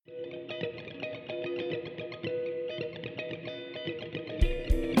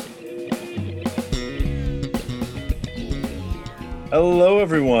Hello,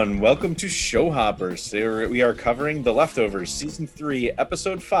 everyone. Welcome to Show Hoppers. Today we are covering The Leftovers, Season 3,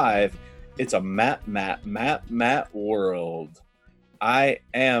 Episode 5. It's a Matt world. I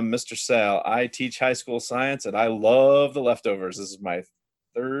am Mr. Sal. I teach high school science, and I love The Leftovers. This is my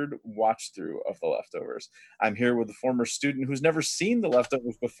third watch through of The Leftovers. I'm here with a former student who's never seen The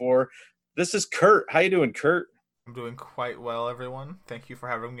Leftovers before. This is Kurt. How you doing, Kurt? I'm doing quite well, everyone. Thank you for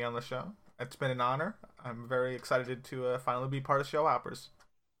having me on the show. It's been an honor. I'm very excited to finally be part of Show Hoppers.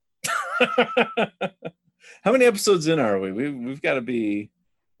 How many episodes in are we? We've got to be,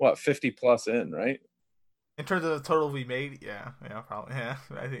 50 plus in, right? In terms of the total we made, probably,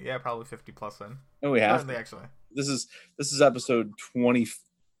 I think, probably 50 plus in. Oh, we have Currently, actually. This is episode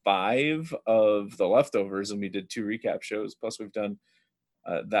 25 of The Leftovers, and we did 2 recap shows. Plus, we've done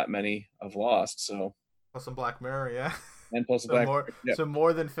that many of Lost, so Plus some Black Mirror, yeah. And plus so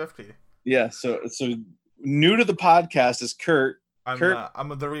more than 50. Yeah, so new to the podcast is Kurt.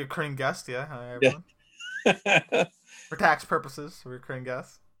 I'm the recurring guest, yeah. Hi, everyone. Yeah. For tax purposes, recurring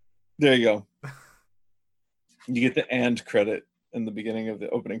guest. There you go. You get the "and" credit in the beginning of the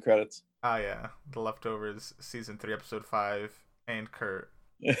opening credits. Oh yeah, The Leftovers, Season 3, Episode 5, and Kurt.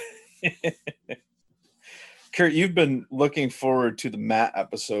 Kurt, you've been looking forward to the Matt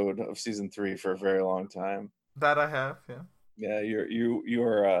episode of Season 3 for a very long time. That I have, yeah. Yeah,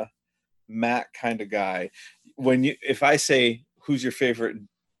 you're a Matt kind of guy. If I say who's your favorite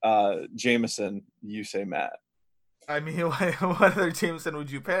Jameson, you say Matt. I mean, what other Jameson would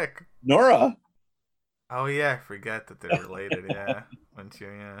you pick? Nora. Oh yeah, I forget that they're related. Yeah,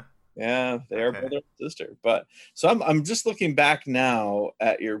 Yeah, they are brother and sister. But so I'm just looking back now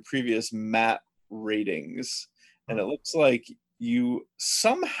at your previous Matt ratings, and it looks like you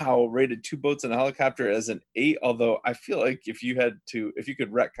somehow rated Two Boats and a Helicopter as an 8, although I feel like if you could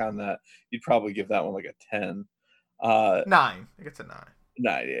retcon that, you'd probably give that one like a 10. 9. I think it's a 9.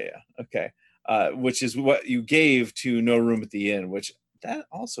 9, yeah. Okay. Which is what you gave to No Room at the Inn, which that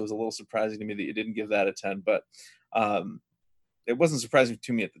also is a little surprising to me that you didn't give that a 10, but it wasn't surprising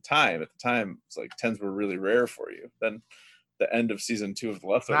to me at the time. At the time, it's like 10s were really rare for you. Then the end of Season 2 of The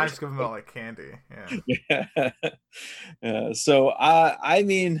Leftovers. I just give them out like candy. Yeah. Yeah. So I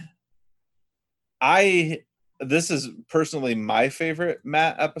mean, this is personally my favorite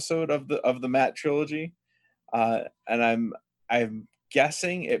Matt episode of the Matt trilogy, and I'm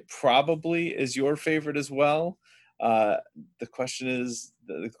guessing it probably is your favorite as well. The question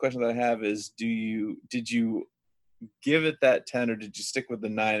that I have is, did you give it that 10, or did you stick with the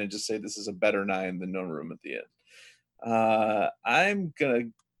 9 and just say this is a better 9 than No Room at the Inn? I'm gonna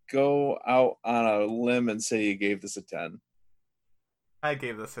go out on a limb and say you gave this a 10. I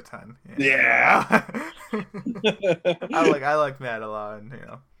gave this a 10. Yeah. I like Matt a lot, and,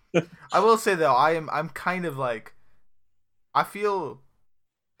 I will say though, I'm kind of like, I feel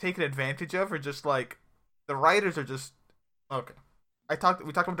taken advantage of, or just like the writers are just okay. We talked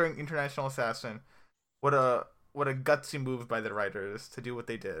about during International Assassin, what a gutsy move by the writers to do what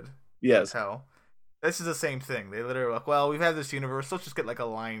they did. Yes. Hell. This is the same thing. They literally were like, well, we've had this universe, let's just get like a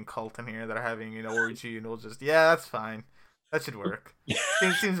lion cult in here that are having an orgy, and we'll just, that's fine. That should work.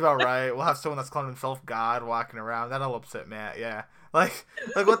 Seems about right. We'll have someone that's calling himself God walking around. That'll upset Matt, yeah. Like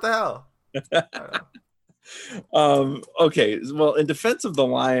what the hell? Okay, well, in defense of the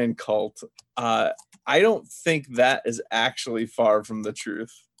lion cult, I don't think that is actually far from the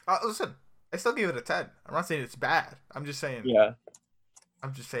truth. Listen, I still give it a 10. I'm not saying it's bad. I'm just saying. Yeah.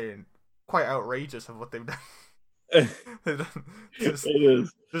 I'm just saying, quite outrageous of what they've done. It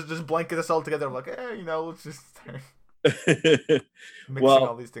is. Just blanket us all together. I'm like, let's just mixing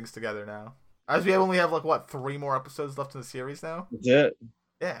all these things together now. As we only have 3 more episodes left in the series now. That's it.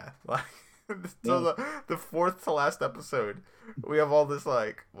 Yeah. So the 4th to last episode, we have all this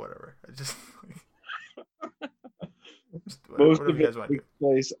whatever. I just most of it takes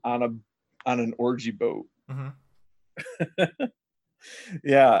place on an orgy boat. Mm-hmm.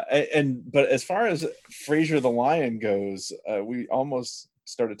 Yeah, but as far as Fraser the Lion goes, we almost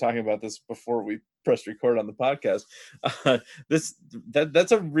started talking about this before we pressed record on the podcast.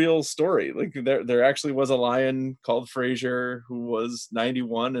 That's a real story. Like there actually was a lion called Fraser who was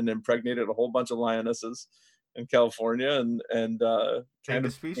 91 and impregnated a whole bunch of lionesses in California, and saved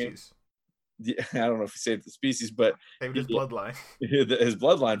the species. Yeah, I don't know if he saved the species, but saved his bloodline. His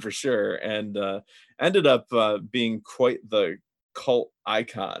bloodline for sure, and ended up being quite the cult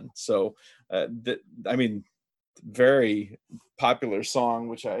icon. So I mean, very popular song,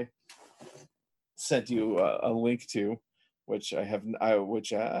 which I sent you a link to, which I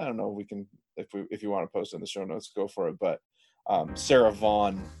don't know, we can, if you want to post in the show notes, go for it. But Sarah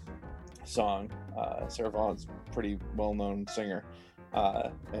Vaughan song. Sarah Vaughan's pretty well-known singer,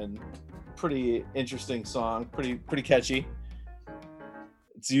 and pretty interesting song. Pretty catchy.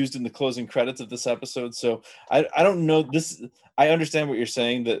 It's used in the closing credits of this episode, so I don't know this. I understand what you're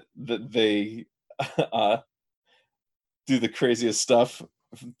saying, that they uh, do the craziest stuff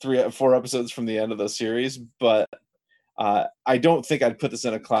 4 episodes from the end of the series, but I don't think I'd put this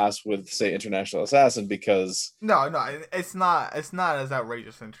in a class with, say, International Assassin, because No, it's not. It's not as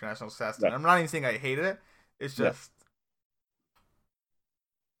outrageous as International Assassin. yeah, I'm not even saying I hated it. It's yeah, just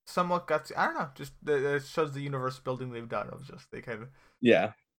somewhat gutsy. I don't know. Just it shows the universe building they've done. Of just they kind of.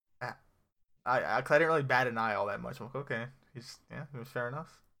 yeah, Cause I didn't really bat an eye all that much. I'm like, okay, it was fair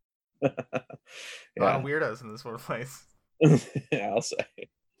enough. A lot of yeah. weirdos in this workplace. Yeah, I'll say.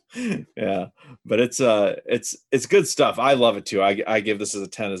 Yeah, but it's good stuff. I love it too. I give this as a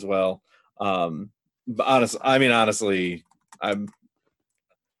 10 as well. But honestly, I'm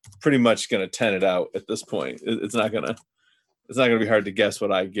pretty much gonna 10 it out at this point. It's not gonna be hard to guess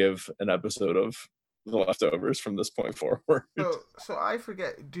what I give an episode of The Leftovers from this point forward. So I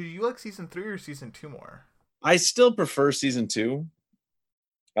forget. Do you like season 3 or season 2 more? I still prefer season 2.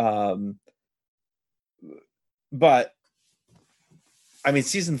 Um, but I mean,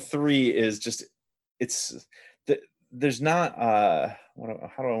 season 3 is just, it's there's not how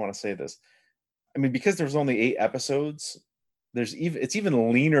do I want to say this? I mean, because there's only 8 episodes, it's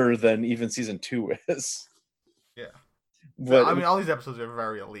even leaner than even season 2 is. Yeah. But I mean, all these episodes are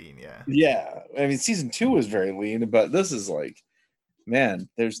very lean. Yeah. yeah, I mean, season 2 is very lean, but this is like, man,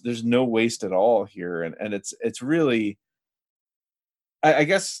 there's no waste at all here, and it's really, I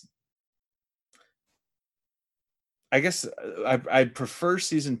guess I prefer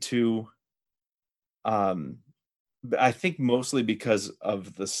season 2. I think mostly because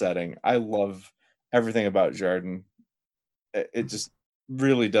of the setting. I love everything about Jarden. It just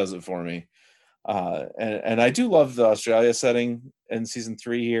really does it for me. And I do love the Australia setting in season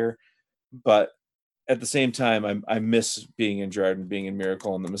 3 here, but at the same time, I miss being in Jarden, being in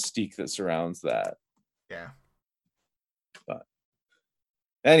Miracle, and the mystique that surrounds that. Yeah. But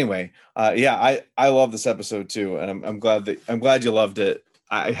anyway, yeah, I love this episode too, and I'm glad you loved it.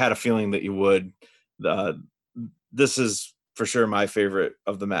 I had a feeling that you would. This is for sure my favorite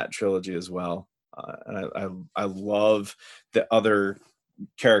of the Matt trilogy as well, and I love that other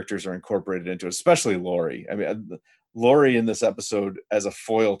characters are incorporated into it, especially Laurie. I mean, Laurie in this episode as a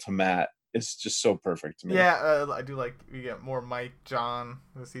foil to Matt is just so perfect to me. Yeah, I do like we get more Mike, John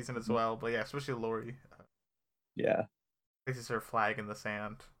this season as well, but yeah, especially Laurie. Yeah. Places her flag in the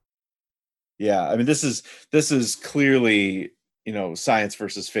sand. Yeah, I mean, this is clearly, science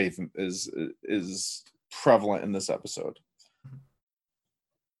versus faith is prevalent in this episode,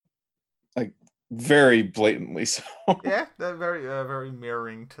 like very blatantly so. Yeah, that very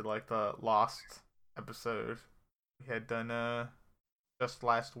mirroring to like the Lost episode we had done just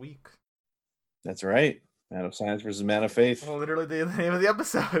last week. That's right, Man of Science versus Man of Faith. Well, literally the name of the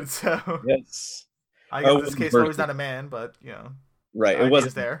episode. So yes, I guess in this case, Laurie's not a man, but right. The it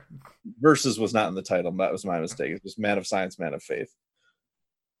was there. Versus was not in the title. That was my mistake. It's just Man of Science, Man of Faith.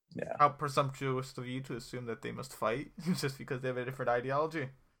 Yeah. How presumptuous of you to assume that they must fight just because they have a different ideology.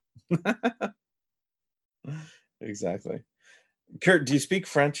 Exactly. Kurt, do you speak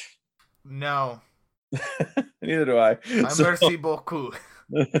French? No. Neither do I. Merci beaucoup.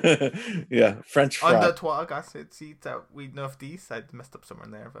 Yeah, French fry. On the trois gacettes we neuf dix. I messed up somewhere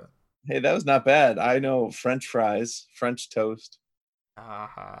in there, but hey, that was not bad. I know French fries, French toast.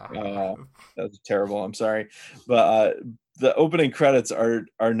 That was terrible. I'm sorry, but the opening credits are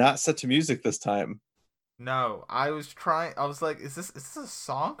not set to music this time. No, I was like, is this a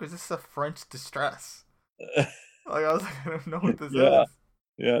song or is this a French distress? Like I was like, I don't know what this is.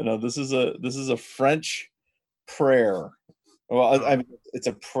 Yeah, no, this is a French prayer. Well, I mean, it's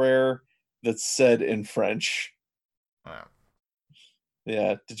a prayer that's said in French. Oh.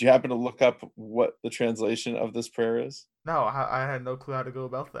 Yeah. Did you happen to look up what the translation of this prayer is? No, I had no clue how to go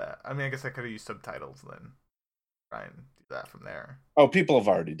about that. I mean, I guess I could have used subtitles then. Try and do that from there. Oh, people have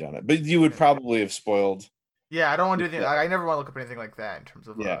already done it, but you would probably have spoiled. Yeah, I don't want to do anything. I never want to look up anything like that in terms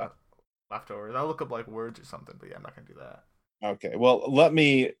of leftovers. I'll look up like words or something, but yeah, I'm not gonna do that. Okay, well, let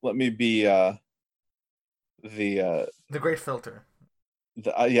me be the great filter.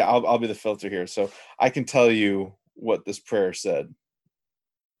 Yeah, I'll be the filter here, so I can tell you what this prayer said.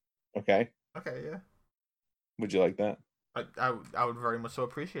 Okay. Okay. Yeah. Would you like that? I would very much so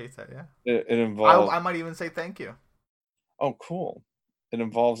appreciate that. Yeah. It involves. I might even say thank you. Oh, cool! It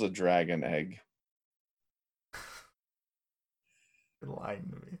involves a dragon egg. You're lying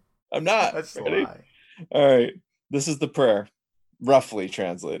to me. I'm not. That's a ready? lie. All right. This is the prayer, roughly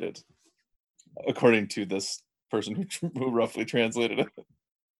translated. according to this person who roughly translated it.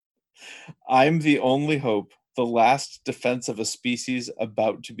 I'm the only hope, the last defense of a species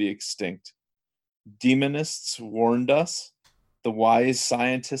about to be extinct. Demonists warned us, the wise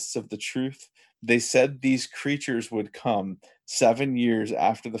scientists of the truth. They said these creatures would come 7 years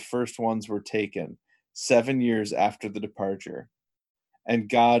after the first ones were taken, 7 years after the departure. And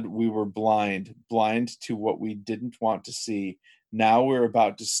God, we were blind, blind to what we didn't want to see. Now we're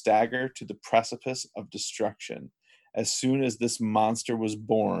about to stagger to the precipice of destruction. As soon as this monster was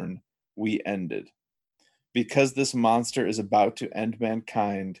born, we ended. Because this monster is about to end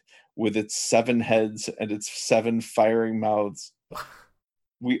mankind with its 7 heads and its 7 firing mouths,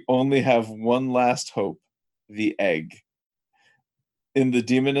 we only have one last hope, the egg. In the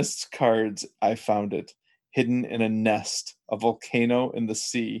demonist's cards, I found it, hidden in a nest, a volcano in the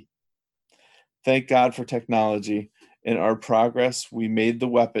sea. Thank God for technology. In our progress, we made the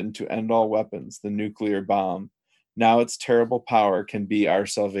weapon to end all weapons, the nuclear bomb. Now its terrible power can be our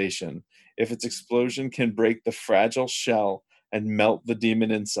salvation. If its explosion can break the fragile shell and melt the demon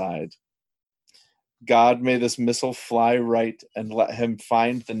inside. God, may this missile fly right and let him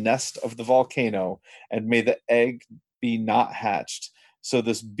find the nest of the volcano, and may the egg be not hatched, so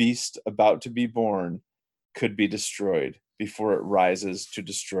this beast about to be born could be destroyed before it rises to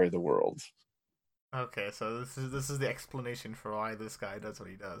destroy the world. Okay, so this is the explanation for why this guy does what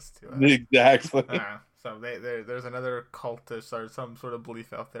he does to Exactly. So there's another cultist or some sort of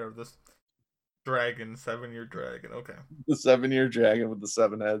belief out there of this dragon, 7-year dragon. Okay, The 7 year dragon with the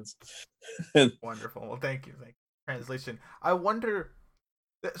 7 heads. wonderful. Well, thank you. Translation. I wonder.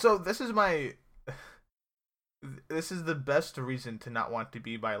 So this is my. This is the best reason to not want to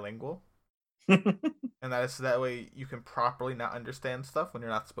be bilingual, and that way you can properly not understand stuff when you're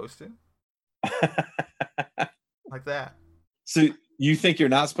not supposed to. Like that. So you think you're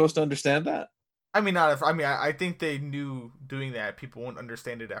not supposed to understand that? I mean, not if. I mean, I think they knew doing that people won't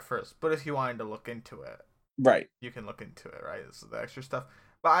understand it at first. But if you wanted to look into it, Right. you can look into it, right? This is the extra stuff.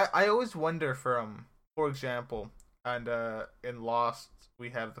 But I always wonder for example, and in Lost we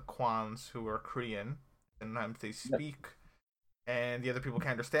have the Kwans who are Korean. Sometimes they speak, and the other people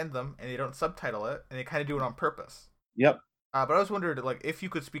can't understand them, and they don't subtitle it, and they kind of do it on purpose. Yep. But I was wondering, like, if you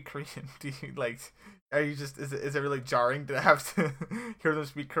could speak Korean, do you like? Are you just is it really jarring to have to hear them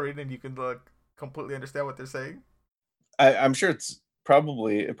speak Korean and you can completely understand what they're saying? I'm sure it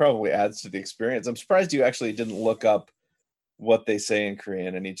probably adds to the experience. I'm surprised you actually didn't look up what they say in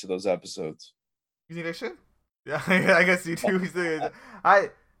Korean in each of those episodes. You think I should? Yeah, I guess you do. I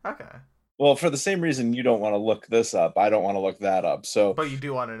okay. Well, for the same reason you don't want to look this up, I don't want to look that up. So But you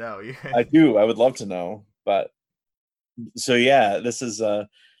do want to know. I do. I would love to know. But so yeah, this is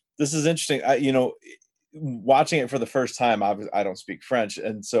interesting. Watching it for the first time, I don't speak French,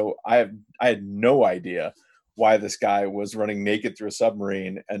 and so I had no idea why this guy was running naked through a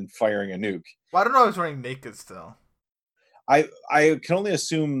submarine and firing a nuke. Well, I don't know. I was running naked still. I can only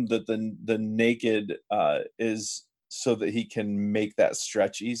assume that the naked is so that he can make that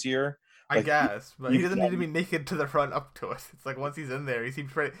stretch easier. I Like guess, but he doesn't need to be naked to the front up to it. It's like once he's in there, he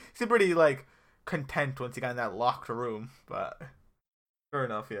seems pretty like content once he got in that locked room. But fair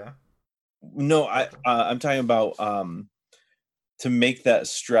enough, yeah. No, I'm talking about to make that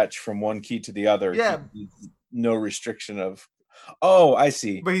stretch from one key to the other. Yeah, No restriction of. Oh, I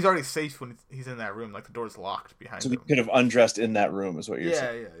see. but he's already safe when he's in that room. Like the door's locked behind So him. he could have undressed in that room, is what you're Yeah,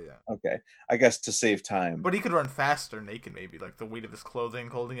 saying. yeah. Okay, I guess to save time. But he could run faster naked, maybe like the weight of his clothing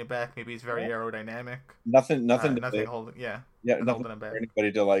holding it back. Maybe he's very aerodynamic. Nothing. Nothing To, holding. Yeah, yeah, nothing holding him for back.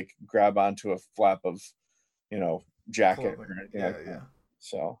 anybody to like grab onto a flap of, jacket Clothing. or anything Yeah, like yeah. that.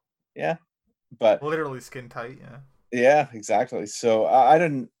 So yeah, but Literally skin tight. Yeah. yeah, exactly. So I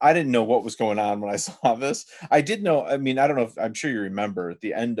didn't know what was going on when I saw this. I did know. I mean, I don't know if I'm sure you remember at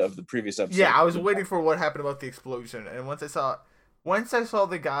the end of the previous episode. Yeah, I was waiting for what happened about the explosion, and once I saw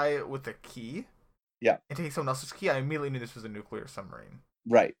the guy with the key, yeah, and taking someone else's key, I immediately knew this was a nuclear submarine.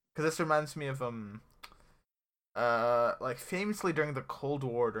 Right. Because this reminds me of like famously during the Cold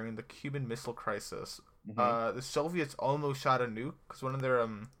War, during the Cuban Missile Crisis, the Soviets almost shot a nuke because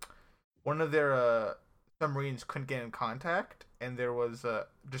one of their submarines couldn't get in contact, and there was a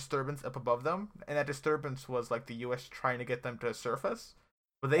disturbance up above them, and that disturbance was like the U.S. trying to get them to surface,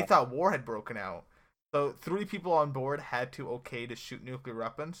 but they thought war had broken out. So 3 people on board had to okay to shoot nuclear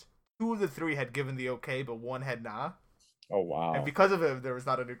weapons. 2 of the 3 had given the okay, but 1 had not. Oh wow! And because of it, there was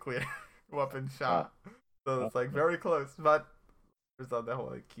not a nuclear weapon shot. So it's like very close, but there's all that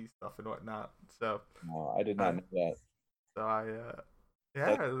whole like key stuff and whatnot. So I did not know that. So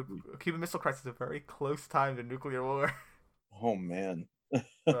yeah, Cuban Missile Crisis is a very close time to nuclear war. Oh man,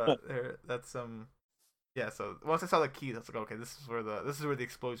 But that's yeah. So once I saw the keys, I was like, okay, this is where the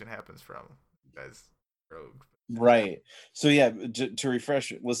explosion happens from. Guys, rogue. Right. So yeah, to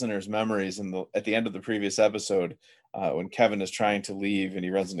refresh listeners' memories, at the end of the previous episode, when Kevin is trying to leave and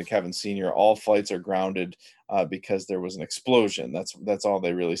he runs into Kevin Sr., all flights are grounded because there was an explosion. That's all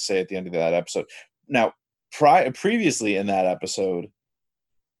they really say at the end of that episode. Now, previously in that episode,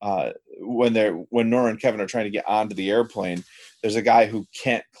 when Nora and Kevin are trying to get onto the airplane, there's a guy who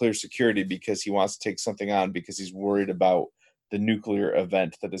can't clear security because he wants to take something on because he's worried about the nuclear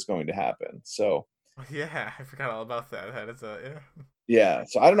event that is going to happen. So Yeah, I forgot all about that. That is a yeah. yeah,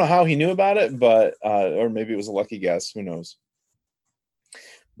 so I don't know how he knew about it, but or maybe it was a lucky guess. Who knows?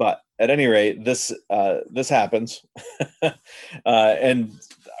 But at any rate, this happens, and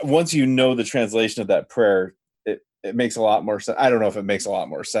once you know the translation of that prayer, it makes a lot more sense. I don't know if it makes a lot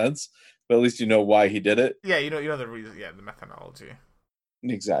more sense, but at least you know why he did it. Yeah, you know the reason. Yeah, the methodology.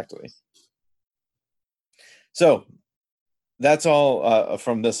 Exactly. So that's all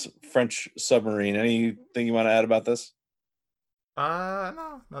from this French submarine. Anything you want to add about this?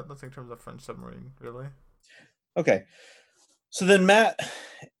 No, nothing in terms of French submarine, really. Okay. So then Matt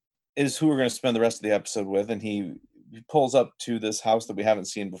is who we're going to spend the rest of the episode with, and he pulls up to this house that we haven't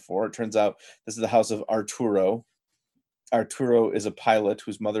seen before. It turns out this is the house of Arturo. Arturo is a pilot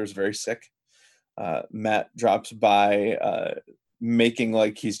whose mother is very sick. Matt drops by, making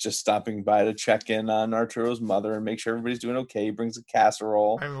like he's just stopping by to check in on Arturo's mother and make sure everybody's doing okay. He brings a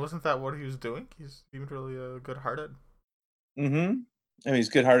casserole. I mean, wasn't that what he was doing? He seemed really good-hearted. Mm-hmm. I mean, he's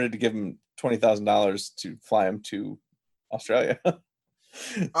good-hearted to give him $20,000 to fly him to Australia.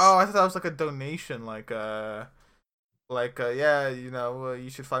 Oh, I thought that was like a donation, yeah, you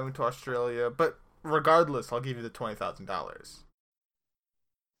should fly me to Australia, but regardless, I'll give you the $20,000.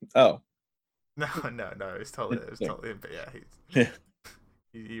 Oh. No, no, it was totally, but yeah, Yeah.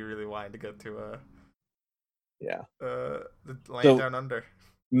 he really wanted to go to Yeah. the land So down under.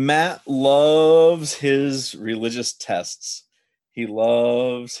 Matt loves his religious tests. He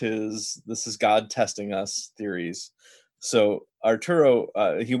loves his "this is God testing us" theories. So Arturo,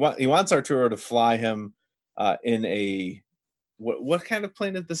 he wants Arturo to fly him in a what kind of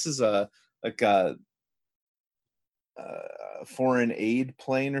plane? This is a like a foreign aid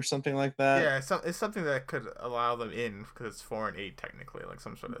plane or something like that. Yeah, it's something that could allow them in because it's foreign aid technically, like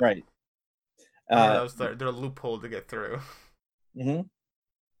some sort of. Right. I remember that was their loophole to get through. Mm-hmm.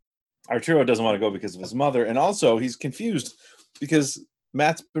 Arturo doesn't want to go because of his mother, and also he's confused because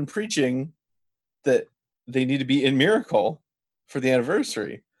Matt's been preaching that they need to be in Miracle for the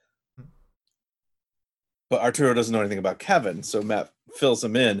anniversary. But Arturo doesn't know anything about Kevin, so Matt fills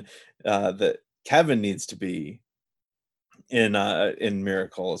him in that Kevin needs to be in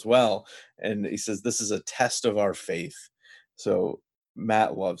Miracle as well, and he says this is a test of our faith. So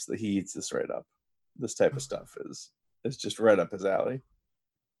Matt loves that. He eats this right up. This type of stuff is just right up his alley.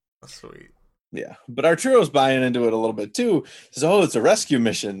 That's sweet. Yeah, but Arturo's buying into it a little bit too. He says, "Oh, it's a rescue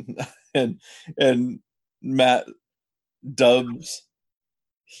mission," and Matt dubs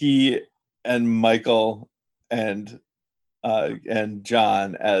he and Michael and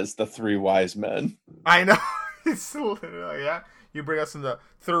John as the three wise men. I know. It's yeah. You bring us in the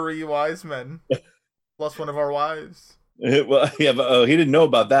three wise men plus one of our wives. Well, yeah, but he didn't know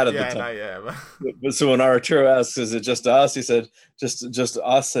about that at the Yeah, time. not yet. But so when Arturo asks, "Is it just us?" He said, "Just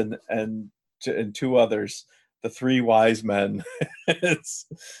us and two others, the three wise men."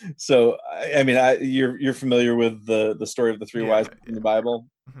 So I mean, you're familiar with the story of the three wise men in the Bible?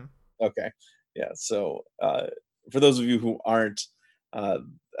 Mm-hmm. Okay, yeah. So for those of you who aren't, at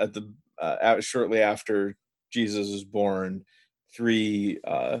the shortly after Jesus was born, three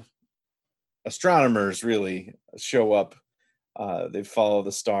astronomers really show up. They follow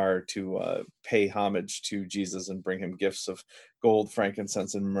the star to pay homage to Jesus and bring him gifts of gold,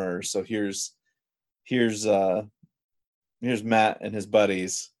 frankincense, and myrrh. So here's Matt and his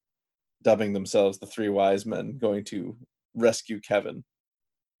buddies dubbing themselves the three wise men going to rescue Kevin.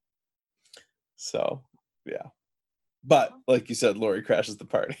 So yeah, but like you said, Lori crashes the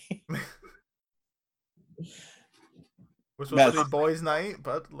party. We're supposed to be boys' night,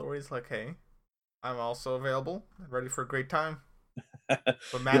 but Lori's like, "Hey, I'm also available, ready for a great time."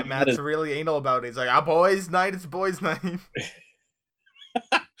 But Matt's really anal about it. He's like, boys' night, it's boys' night."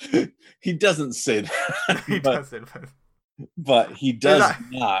 He doesn't say that. He doesn't. But he does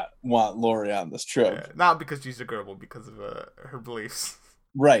not want Lori on this trip. Yeah, not because she's a girl, but because of her beliefs.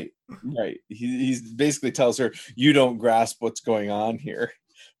 Right. He basically tells her, "You don't grasp what's going on here,"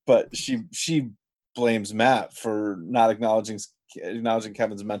 but she blames Matt for not acknowledging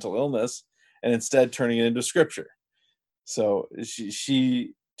Kevin's mental illness and instead turning it into scripture. So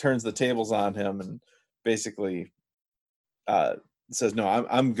she turns the tables on him and basically uh, says, "No,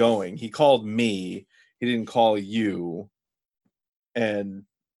 I'm going. He called me. He didn't call you, and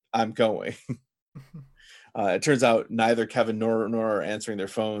I'm going." It turns out neither Kevin nor are answering their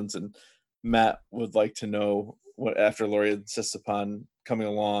phones, and Matt would like to know what after Lori insists upon coming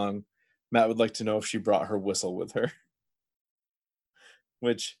along. Matt would like to know if she brought her whistle with her,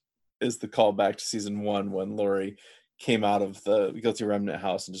 which is the callback to season one when Lori came out of the guilty remnant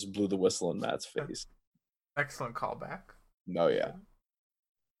house and just blew the whistle in Matt's face. Excellent callback. Oh yeah,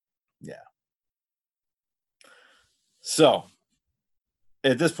 yeah. So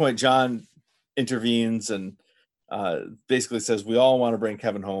at this point, John intervenes and basically says, "We all want to bring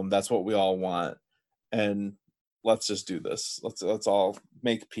Kevin home. That's what we all want, and let's just do this. Let's all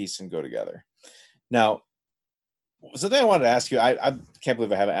make peace and go together." Now, something I wanted to ask you. I can't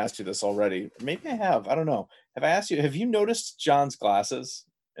believe I haven't asked you this already. Maybe I have. I don't know. Have I asked you? Have you noticed John's glasses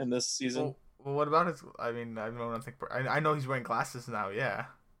in this season? Well, what about his? I mean, I don't think. I know he's wearing glasses now. Yeah,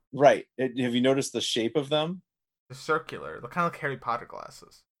 Right. Have you noticed the shape of them? they're circular. They're kind of like Harry Potter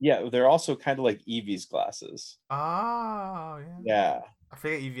glasses. Yeah, they're also kind of like Evie's glasses. Oh, yeah. Yeah. I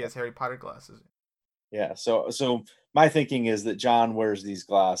forget Evie has Harry Potter glasses. Yeah. So my thinking is that John wears these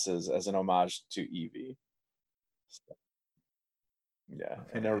glasses as an homage to Evie. Yeah.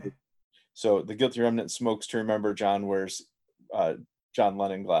 And Okay. so the guilty remnant smokes to remember. John wears uh, John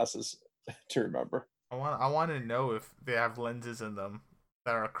Lennon glasses to remember. I want to know if they have lenses in them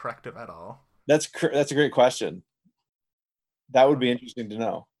that are corrective at all. That's a great question. That would be Okay. interesting to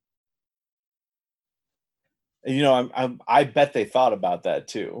know. And, I bet they thought about that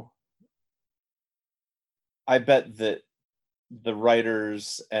too. I bet that the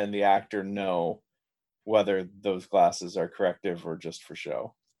writers and the actor know whether those glasses are corrective or just for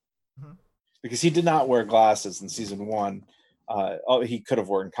show. Mhm. Because he did not wear glasses in season one. He could have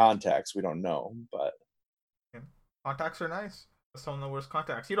worn contacts. We don't know, but Yeah. Contacts are nice. As someone that wears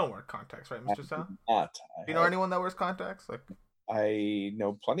contacts, you don't wear contacts, right, I Mr. Sal? did not. Do you know anyone that wears contacts? Like, I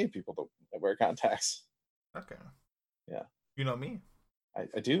know plenty of people that wear contacts. okay, Yeah, you know me.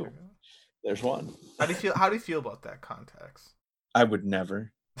 I do. There's one. How do you feel? How do you feel about that contacts? I would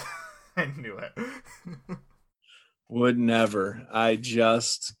never. I knew it. Would never. I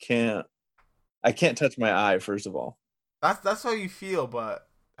just can't. I can't touch my eye. First of all. That's how you feel, but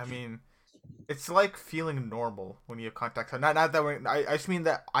I mean, it's like feeling normal when you have contacts. Not that I just mean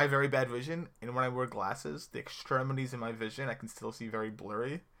that I have very bad vision, and when I wear glasses, the extremities in my vision I can still see very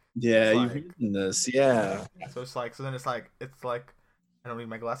blurry. Yeah, It's you've like written this. Yeah. so then it's like I don't need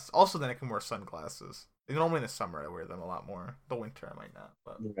my glasses. Also, then I can wear sunglasses. Normally in the summer I wear them a lot more. The winter I might not.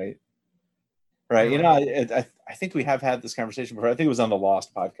 But Right. Right. anyway, I think we have had this conversation before. I think it was on the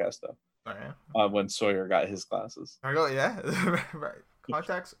Lost podcast though, oh, yeah. when Sawyer got his glasses. There you go. Yeah, right.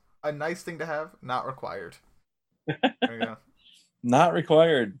 Contacts, a nice thing to have, not required. There you go. Not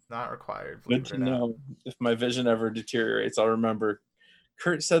required. Not required. Good Believe it or to not. know. If my vision ever deteriorates, I'll remember.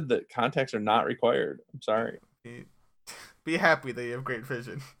 Kurt said that contacts are not required. I'm sorry. Be, be happy that you have great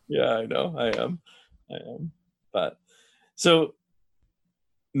vision. Yeah, I know. I am. I am. But so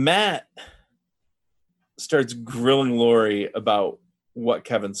Matt starts grilling Lori about what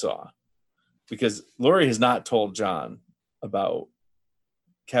Kevin saw because Lori has not told John about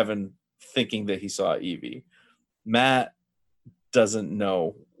Kevin thinking that he saw Evie. Matt doesn't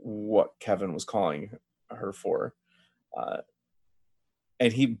know what Kevin was calling her for. Uh,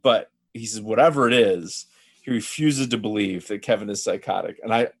 but he says, whatever it is, he refuses to believe that Kevin is psychotic.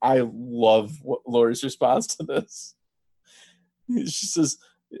 And I love what Lori's response to this. She says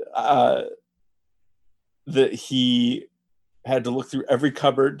that he had to look through every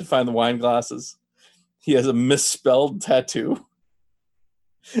cupboard to find the wine glasses. He has a misspelled tattoo.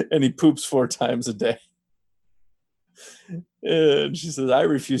 And he poops 4 times a day. And she says, I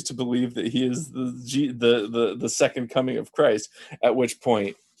refuse to believe that he is the second coming of Christ. At which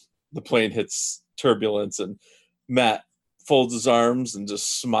point the plane hits turbulence and Matt folds his arms and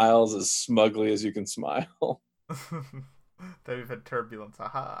just smiles as smugly as you can smile. That we've had turbulence.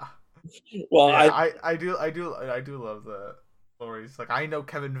 Aha. Well, Yeah, I do love the Lori's like I know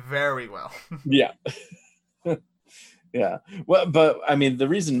Kevin very well. Yeah. Yeah. Well, but I mean, the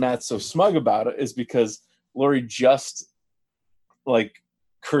reason Matt's so smug about it is because Lori just like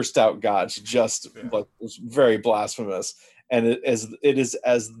cursed out God. She just like was very blasphemous, and it is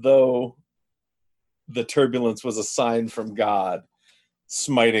as though the turbulence was a sign from God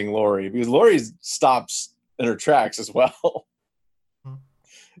smiting Lori because Lori stops in her tracks as well,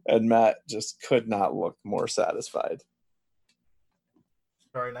 and Matt just could not look more satisfied.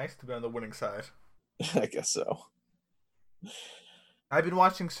 Very nice to be on the winning side. I guess so. I've been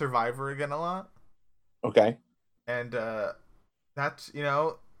watching Survivor again a lot, Okay. and that's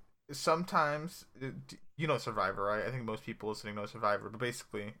sometimes you know Survivor, right? I think most people listening know Survivor, but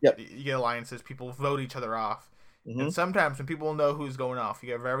basically Yep. you get alliances, people vote each other off, and Hmm. sometimes when people know who's going off, you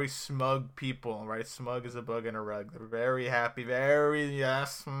get very smug people, right? Smug as a bug in a rug. They're very happy, very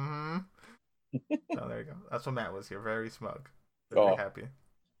yes. So there you go. That's what Matt was here, very smug, very Oh, happy.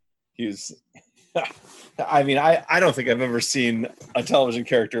 he was. I mean, I don't think I've ever seen a television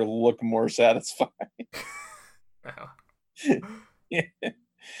character look more satisfied. Yeah.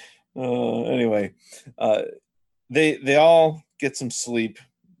 Anyway, uh, they all get some sleep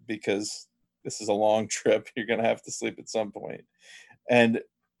because this is a long trip. You're gonna have to sleep at some point. And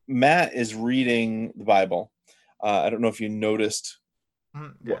Matt is reading the Bible. I don't know if you noticed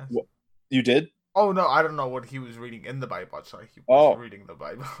Yes. what you did. Oh no, I don't know what he was reading in the Bible. Actually, he was Oh, reading the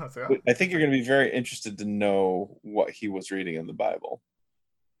Bible. I was like, oh, I think you're interesting. going to be very interested to know what he was reading in the Bible.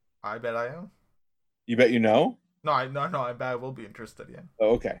 I bet I am. You bet you know? No, I bet I will be interested. Yeah.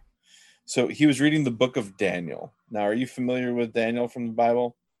 Oh, okay. So he was reading the book of Daniel. Now, are you familiar with Daniel from the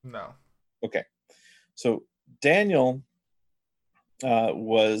Bible? No. Okay. So Daniel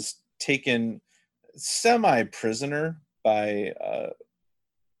was taken semi prisoner by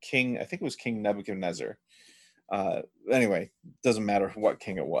King, I think it was King Nebuchadnezzar. Anyway, doesn't matter what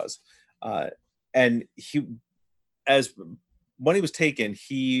king it was. And as when he was taken,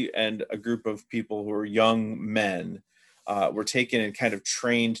 he and a group of people who were young men were taken and kind of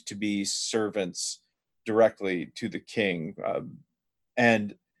trained to be servants directly to the king.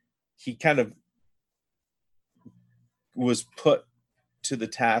 And he kind of was put to the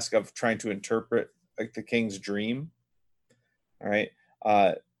task of trying to interpret like the king's dream. All right.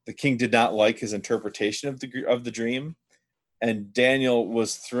 The king did not like his interpretation of the dream, and Daniel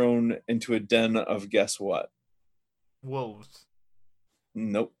was thrown into a den of guess what? Wolves.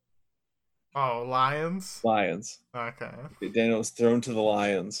 Nope, Oh, lions. lions. Okay. Daniel was thrown to the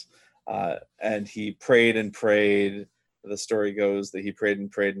lions, and he prayed and prayed. The story goes that he prayed and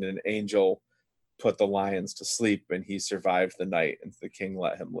prayed, and an angel put the lions to sleep, and he survived the night, and the king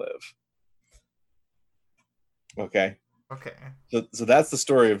let him live. Okay, Okay. so that's the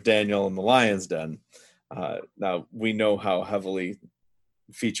story of Daniel and the lion's den. Now we know how heavily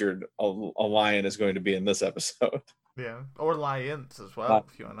featured a lion is going to be in this episode. Yeah. Or lions as Uh, well,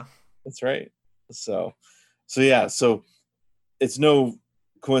 if you wanna. that's right. So, yeah. So it's no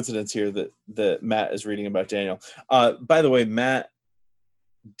coincidence here that Matt is reading about Daniel. By the way, Matt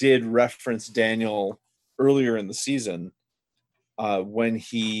did reference Daniel earlier in the season when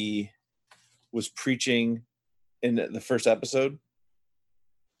he was preaching in the first episode.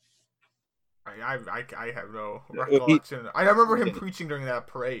 I have no He, recollection. I remember him preaching during that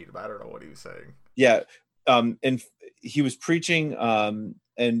parade, but I don't know what he was saying. yeah, and he was preaching, and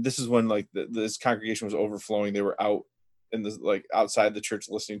this is when like this congregation was overflowing. They were out in the like outside the church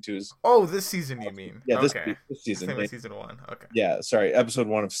listening to his. Oh, this season you mean? Yeah, Okay. this I season. think it was season 1. Okay. Yeah, sorry, episode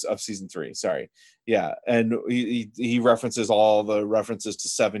 1 of season 3. Sorry. Yeah, and he references all the references to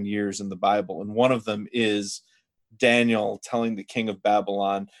 7 years in the Bible, and one of them is Daniel telling the king of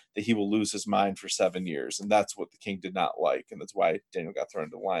Babylon that he will lose his mind for 7 years, and that's what the king did not like, and that's why Daniel got thrown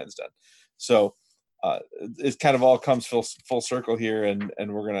into the lion's den. So it kind of all comes full circle here, and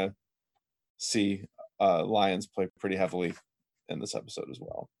we're gonna see lions play pretty heavily in this episode as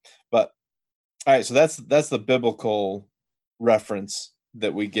well. But all right, so that's the biblical reference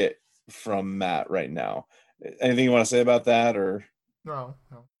that we get from Matt right now. Anything you want to say about that, or No,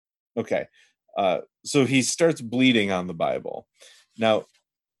 no. okay? So he starts bleeding on the Bible. Now,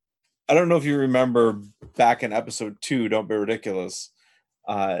 I don't know if you remember back in episode 2, "Don't Be Ridiculous,"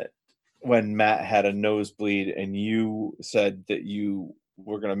 uh, when Matt had a nosebleed, and you said that you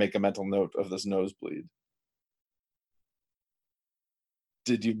were going to make a mental note of this nosebleed.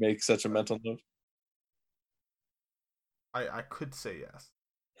 Did you make such a mental note? I could say yes,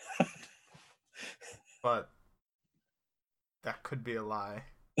 but that could be a lie.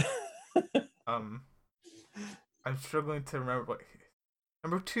 Um, I'm struggling to remember what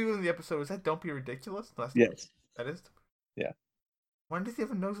number 2 in the episode was. That "Don't Be Ridiculous." That's Yes. that is. Yeah. When did he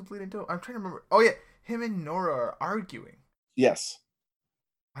have a nosebleed into? I'm trying to remember. Oh yeah, him and Nora are arguing. Yes.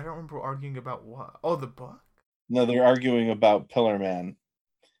 I don't remember arguing about what. Oh, the book. No, they're arguing about Pillar Man.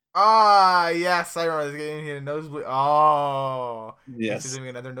 Ah, yes, I remember getting a nosebleed. Oh, he's Yes. doing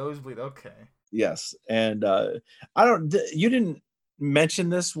another nosebleed. Okay. Yes, and I don't. You didn't mention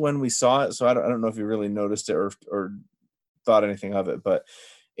this when we saw it, so I don't know if you really noticed it or thought anything of it. But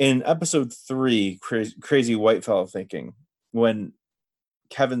in episode 3, crazy white fellow thinking, when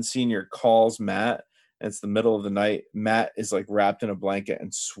Kevin Senior calls Matt and it's the middle of the night. Matt is like wrapped in a blanket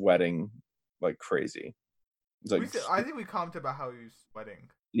and sweating like crazy. It's like, I think we commented about how he was sweating.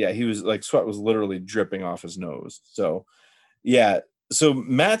 yeah, he was like, sweat was literally dripping off his nose. So, yeah. So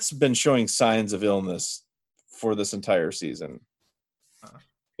Matt's been showing signs of illness for this entire season,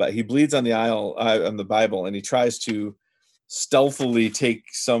 but he bleeds on the aisle on the Bible, and he tries to stealthily take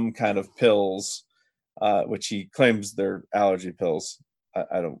some kind of pills, which he claims they're allergy pills.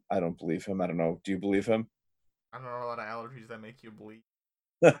 I don't believe him. I don't know. Do you believe him? I don't know a lot of allergies that make you bleed.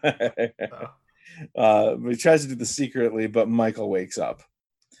 So. But he tries to do this secretly, but Michael wakes up.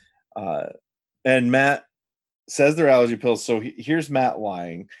 And Matt says they're allergy pills. So here's Matt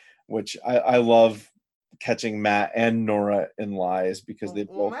lying, which I love catching Matt and Nora in lies because they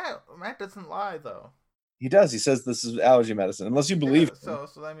both. Matt doesn't lie though. He does. He says this is allergy medicine, unless you believe him. So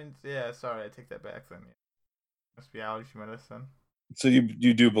that means Sorry, I take that back then. Yeah. Must be allergy medicine. So you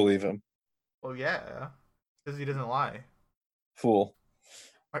do believe him? Well, yeah, because he doesn't lie. Fool.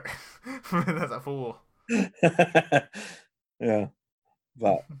 That's a fool. Yeah,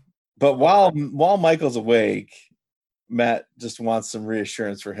 but while Michael's awake, Matt just wants some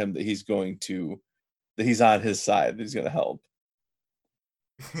reassurance for him that he's on his side, that he's going to help.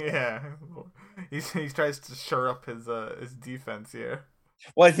 Yeah, he tries to shore up his defense here.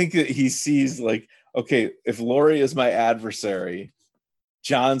 Well, I think that he sees like, okay, if Lori is my adversary,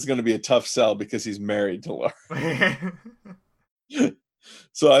 John's going to be a tough sell because he's married to Lori.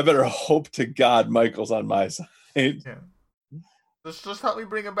 So I better hope to God Michael's on my side. Yeah. Just help me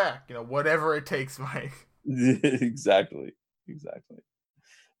bring him back. Whatever it takes, Mike. Exactly.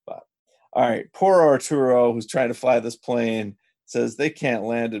 But all right, poor Arturo, who's trying to fly this plane, says they can't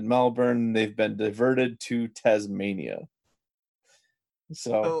land in Melbourne. They've been diverted to Tasmania.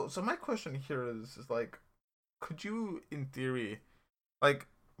 So my question here is like, could you, in theory, like,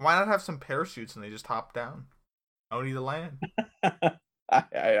 why not have some parachutes and they just hop down? No need to land.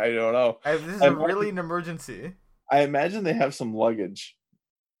 I don't know. This is really an emergency. I imagine they have some luggage.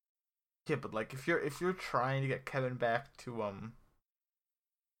 Yeah, but like if you're trying to get Kevin back to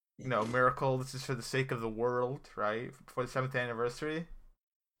Miracle, this is for the sake of the world, right? For the 7th anniversary.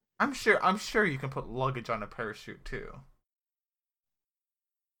 I'm sure you can put luggage on a parachute too.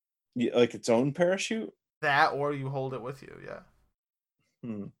 Yeah, like its own parachute? That, or you hold it with you, yeah.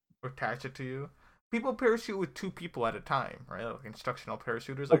 Or attach it to you. People parachute with 2 people at a time, right? Like instructional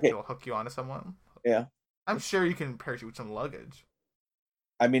parachuters, like they'll hook you onto someone. Yeah. I'm sure you can parachute with some luggage.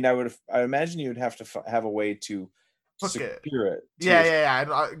 I mean, I imagine you would have to have a way to secure it.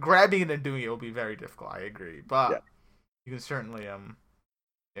 Yeah. Grabbing it and doing it will be very difficult. I agree, but you can certainly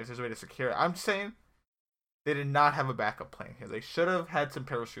if there's a way to secure it. I'm just saying they did not have a backup plan here. They should have had some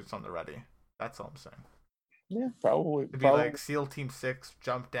parachutes on the ready. That's all I'm saying. Yeah, probably. It'd be like SEAL Team 6,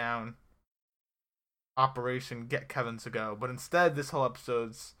 jump down, Operation Get Kevin to go. But instead, this whole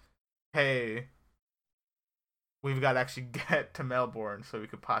episode's, hey, we've got to actually get to Melbourne so we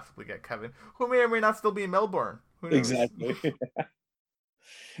could possibly get Kevin, who may or may not still be in Melbourne. Who knows? Exactly.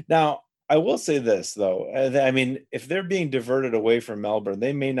 Now, I will say this, though. I mean, if they're being diverted away from Melbourne,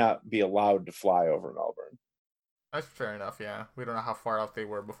 they may not be allowed to fly over Melbourne. That's fair enough, yeah. We don't know how far out they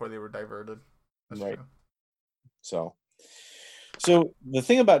were before they were diverted. That's right. True. So the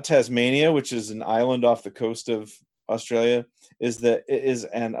thing about Tasmania, which is an island off the coast of Australia, is that it is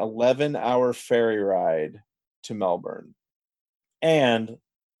an 11-hour ferry ride to Melbourne. And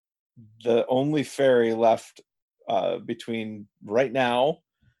the only ferry left between right now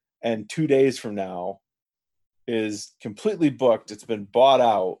and 2 days from now is completely booked. It's been bought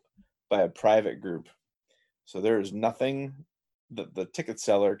out by a private group. So there is nothing that the ticket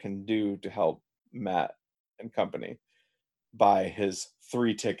seller can do to help Matt and company buy his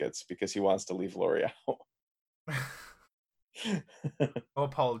 3 tickets because he wants to leave Lori out. Oh,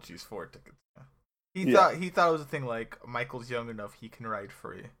 apologies, 4 tickets. He thought it was a thing like Michael's young enough he can ride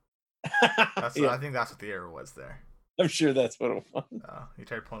free. I think that's what the error was there. I'm sure that's what it was. He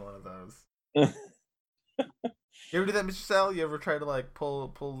tried pulling one of those. You ever do that, Mr. Sal? You ever try to like pull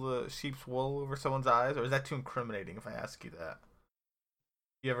the sheep's wool over someone's eyes, or is that too incriminating if I ask you that?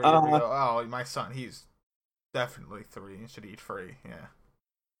 You ever go, oh, my son, he's definitely 3 and should eat free? Yeah.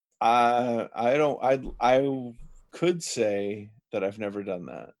 I don't. I could say that I've never done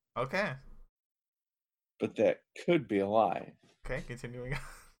that. Okay. But that could be a lie. Okay, continuing.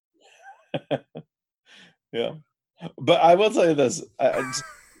 Yeah, but I will tell you this: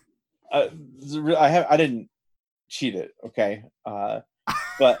 I didn't cheat it. Okay, but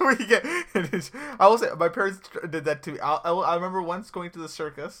I will say my parents did that too. I remember once going to the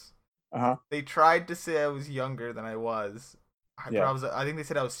circus. Uh-huh. They tried to say I was younger than I was. But Yeah. I think they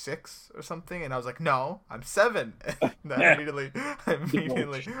said I was 6 or something, and I was like, no, I'm 7. And I I Well,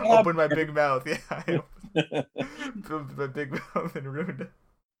 immediately shut up. opened my big mouth. Yeah, I opened my big mouth and ruined it.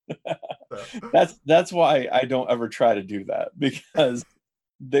 So, That's why I don't ever try to do that because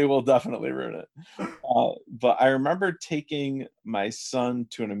they will definitely ruin it. But I remember taking my son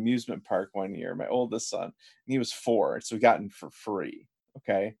to an amusement park one year, my oldest son, and he was 4, so we got in for free.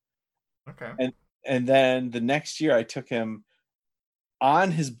 Okay. okay. And and then the next year I took him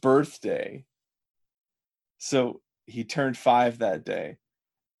on his birthday. So he turned 5 that day,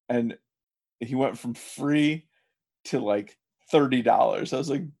 and he went from free to like $30. I was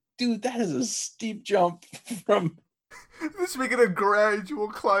like, dude, that is a steep jump from Just make it a gradual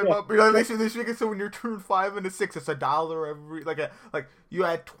climb yeah, up. You know, they should make it so when you're turned 5 and 6, it's $1 every like you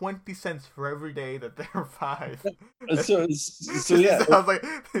add 20 cents for every day that they're 5. so yeah, I was like,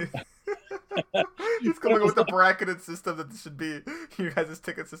 just but coming it up was with a bracketed system that should be your guys'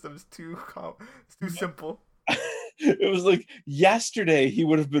 ticket system is it's too simple. it was like yesterday he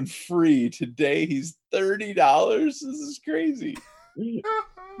would have been free. Today he's $30. This is crazy.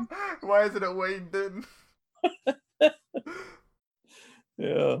 Why isn't it Wayne then?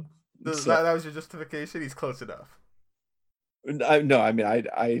 Yeah. So That was your justification. He's close enough. no, I mean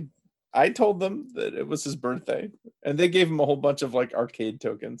I told them that it was his birthday, and they gave him a whole bunch of like arcade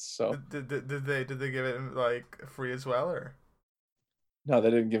tokens. So Did they give it like free as well or? no,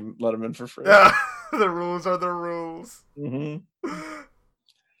 they didn't let him in for free. Yeah, the rules are the rules. Hmm.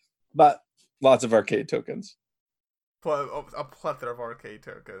 But lots of arcade tokens. A plethora of arcade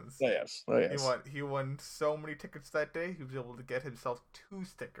tokens. Oh yes, oh yes. He won so many tickets that day. He was able to get himself 2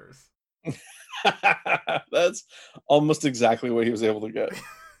 stickers. That's almost exactly what he was able to get.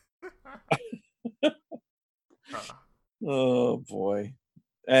 Oh boy.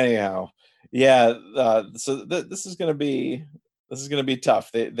 Anyhow, yeah. So this is gonna be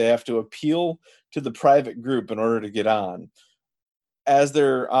tough. They have to appeal to the private group in order to get on. As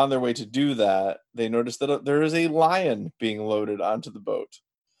they're on their way to do that, they notice that there is a lion being loaded onto the boat.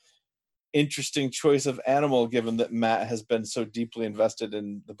 Interesting choice of animal, given that Matt has been so deeply invested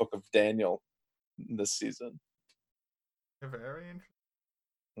in the Book of Daniel this season. Very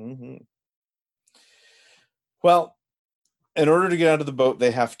interesting. Hmm. Well, in order to get onto the boat,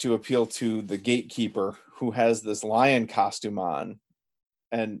 they have to appeal to the gatekeeper who has this lion costume on.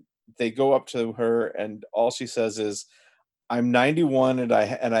 And they go up to her, and all she says is, "I'm 91 and I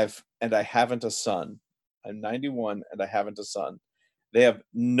haven't a son. I'm 91 and I haven't a son." They have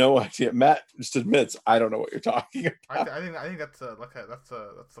no idea. Matt just admits, "I don't know what you're talking about." I think that's that's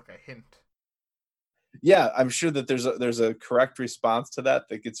like a hint. Yeah, I'm sure that there's a correct response to that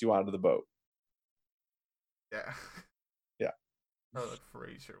that gets you onto the boat. Yeah. Yeah. Or like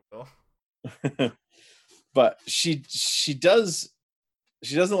Fraser will. But she doesn't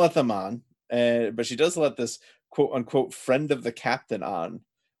let them on, and but she does let this quote unquote friend of the captain on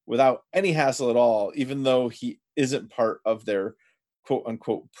without any hassle at all, even though he isn't part of their quote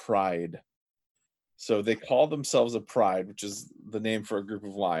unquote pride. So they call themselves a pride, which is the name for a group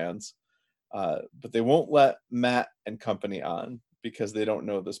of lions. But they won't let Matt and company on because they don't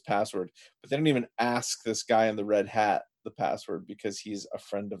know this password. But they don't even ask this guy in the red hat the password because he's a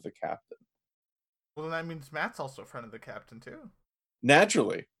friend of the captain. Well, then that means Matt's also a friend of the captain too.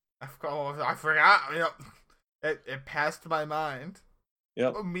 Naturally. I forgot. You know, it passed my mind.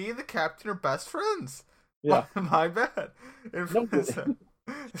 Yep. Oh, me and the captain are best friends. Yeah. My bad. No,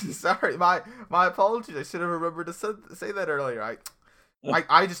 Sorry, my apologies. I should have remembered to say that earlier.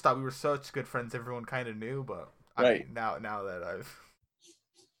 I just thought we were such good friends. Everyone kind of knew, but right. now that I've.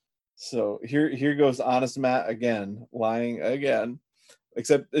 So here goes honest Matt again, lying again.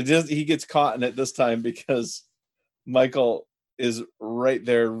 Except he gets caught in it this time because Michael is right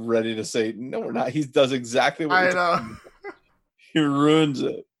there ready to say, "No, we're not." He does exactly what I know. He ruins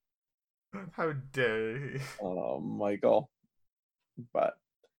it. How dare he? Oh, Michael. But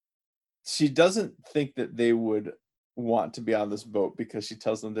she doesn't think that they would want to be on this boat because she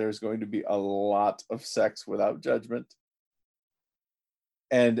tells them there's going to be a lot of sex without judgment.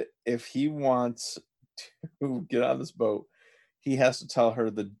 And if he wants to get on this boat, he has to tell her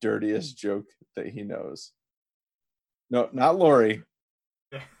the dirtiest joke that he knows. No, not Lori.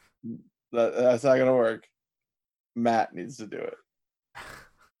 Yeah. That's not going to work. Matt needs to do it.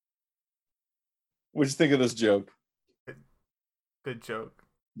 What'd you think of this joke? Good joke.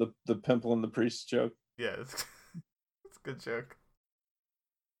 The pimple and the priest joke? Yeah, it's a good joke.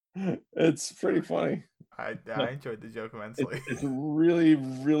 It's pretty funny. I enjoyed the joke immensely. It's really,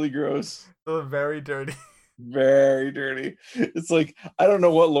 really gross. It was very dirty. Very dirty. It's like I don't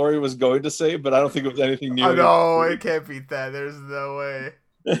know what Lori was going to say, but I don't think it was anything I nearly. know it can't beat that. There's no way.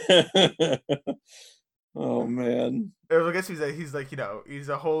 Oh man. I guess he's like he's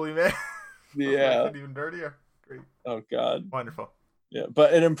a holy man. That's makes Yeah. it even dirtier. Great, Oh god. wonderful. Yeah,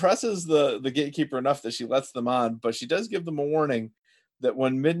 but it impresses the gatekeeper enough that she lets them on, but she does give them a warning that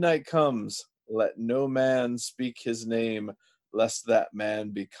when midnight comes, let no man speak his name, lest that man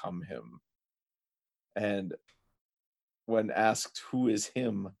become him. And when asked who is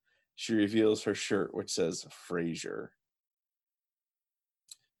him, she reveals her shirt, which says Frasier.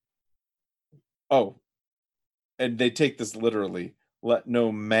 Oh, and they take this literally. Let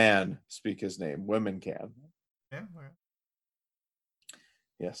no man speak his name. Women can. Yeah. Okay.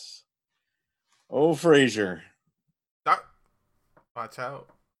 Yes. Oh, Frasier. Ah, watch out.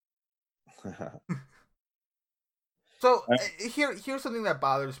 So here's something that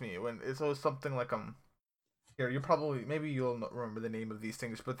bothers me when it's always something like here you probably maybe you'll not remember the name of these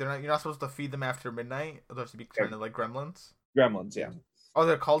things, but you're not supposed to feed them after midnight. They're supposed to be kind of like gremlins. Gremlins, yeah. Oh,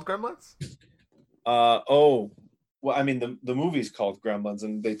 they're called gremlins? Oh, well, I mean the movie's called Gremlins,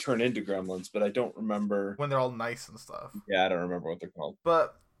 and they turn into Gremlins, but I don't remember. When they're all nice and stuff. Yeah, I don't remember what they're called.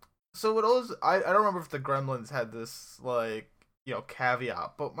 But so it always I don't remember if the gremlins had this like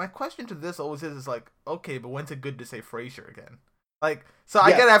caveat, but my question to this always is like, okay, but when's it good to say Frasier again? Like, so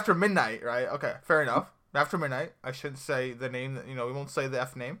I get after midnight, right? Okay, fair enough. After midnight, I shouldn't say the name. We won't say the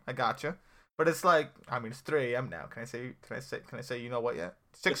F name. I gotcha. But it's like, I mean, it's 3 a.m. now. Can I say, you know what yet?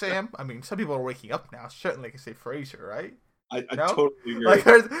 6 a.m. I mean, some people are waking up now. Certainly, can say Frasier, right? I totally agree.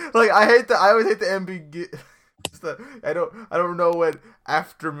 Like I always hate the ambiguity. I don't know when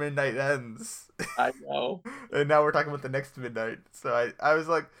after midnight ends. I know. And now we're talking about the next midnight. So I was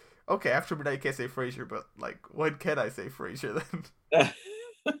like, okay, after midnight you can't say Frasier, but like when can I say Frasier then?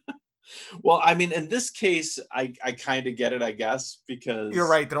 Well, I mean, in this case, I kind of get it, I guess, because you're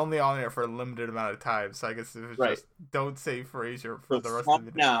right. They're only on there for a limited amount of time. So I guess if it's right. just don't say Frasier for so the rest from of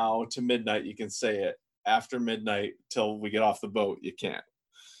the day. now to midnight, you can say it. After midnight till we get off the boat, you can't.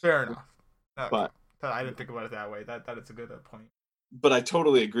 Fair enough. Okay. But I didn't think about it that way. That is a good point. But I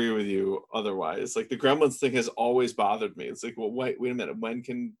totally agree with you. Otherwise, like the Gremlins thing has always bothered me. It's like, well, wait a minute. When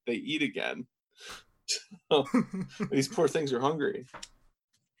can they eat again? These poor things are hungry.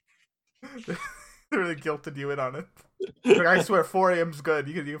 They're really guilted you in on it. Like, I swear, 4 a.m.'s good.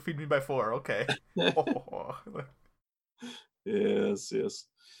 You can feed me by 4. Okay. Oh. Yes.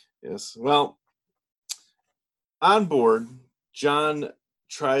 Well, on board, John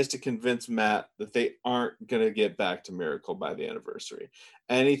tries to convince Matt that they aren't going to get back to Miracle by the anniversary.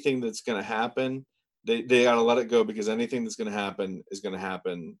 Anything that's going to happen, they got to let it go, because anything that's going to happen is going to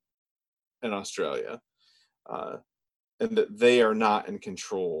happen in Australia. And that they are not in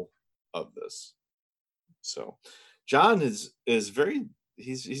control of this. So John is very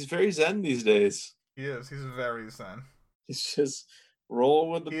he's very zen these days. He is. He's very zen. He's just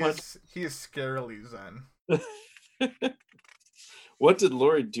rolling with the punch. He is scarily zen. What did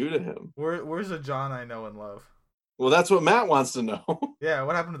Lori do to him? Where's the John I know and love? Well, that's what Matt wants to know. Yeah,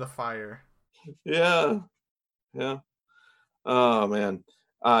 what happened to the fire? Yeah. Oh man.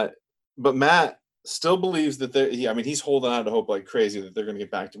 But Matt still believes that he's holding out to hope like crazy that they're going to get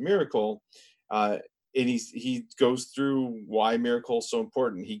back to Miracle. And he goes through why Miracle is so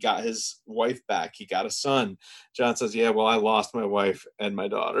important. He got his wife back. He got a son. John says, yeah, well, I lost my wife and my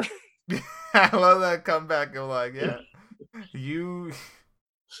daughter. I love that comeback. I'm like, yeah, you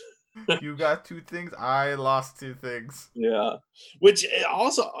got 2 things. I lost 2 things. Yeah, which it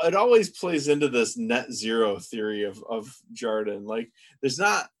always plays into this net zero theory of Jardin. Like, there's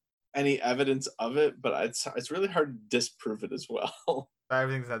not any evidence of it, but it's really hard to disprove it as well.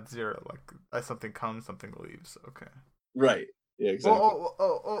 Everything's at 0. Like, as something comes, something leaves. Okay. Right. Yeah, exactly.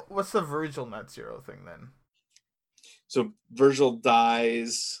 Oh, what's the Virgil net 0 thing then? So Virgil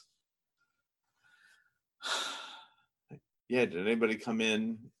dies. Yeah, did anybody come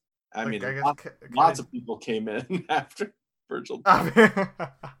in? I mean, I guess, lots of people came in after Virgil died.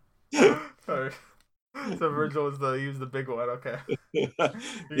 Sorry. So Virgil was the big one. Okay.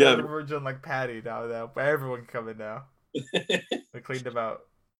 Yeah, Virgil and like Patty now, but everyone can come in now. We cleaned them out.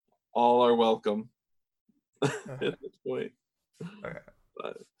 All are welcome at this point. Okay.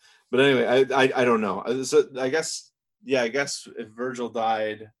 But anyway, I don't know. So I guess if Virgil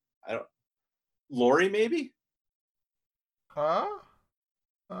died, Lori maybe. Huh?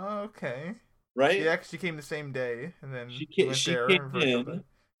 Okay. Right. She actually came the same day, and then she came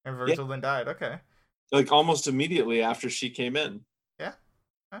and Virgil then died. Okay. Like almost immediately after she came in. Yeah.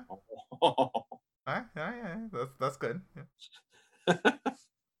 Huh? Yeah. That's good. Yeah.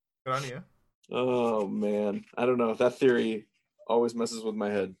 Good on you. Oh man, I don't know. That theory always messes with my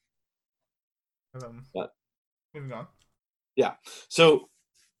head. But Moving on. yeah, so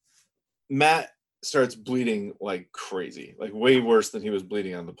Matt starts bleeding like crazy, like way worse than he was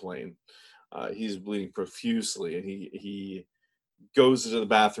bleeding on the plane. He's bleeding profusely, and he goes to the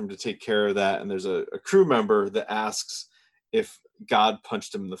bathroom to take care of that. And there's a crew member that asks if God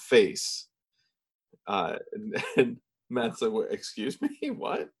punched him in the face. And Matt's like, "Excuse me,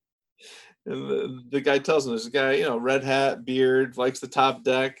 what?" And the guy tells him, "This guy, red hat, beard, likes the top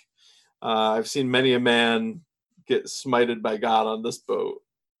deck. I've seen many a man get smited by God on this boat."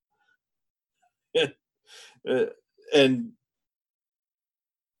 Uh, and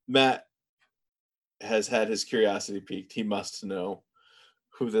Matt has had his curiosity piqued. He must know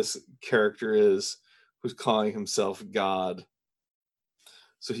who this character is who's calling himself God.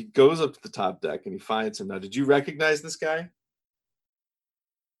 So he goes up to the top deck and he finds him. Now, did you recognize this guy?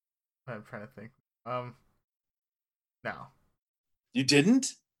 I'm trying to think. Um, no. You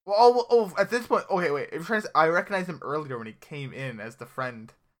didn't? Well, at this point, okay, wait. I recognized him earlier when he came in as the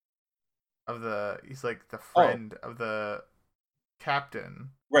friend of the. He's like the Oh, friend of the captain.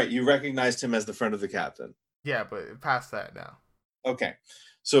 right. You recognized him as the friend of the captain. Yeah, but past that now. Okay.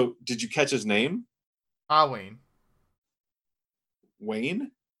 So did you catch his name? Wayne.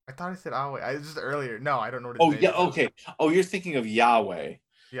 Wayne? I thought I said Wayne. I just earlier. No, I don't know what his Oh, name yeah. is. Okay. Oh, you're thinking of Yahweh.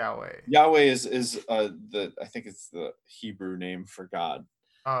 Yahweh. Yahweh is the I think it's the Hebrew name for God.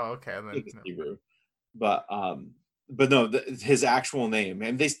 Oh, okay. I Then think it's no. Hebrew, but no, his actual name,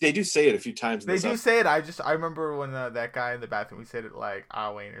 and they do say it a few times in They this do episode. say it. I remember when that guy in the bathroom we said it like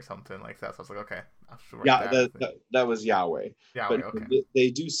Wayne or something like that. So I was like, okay, I should write Yeah, that. that was Yahweh, but Yahweh. Okay. they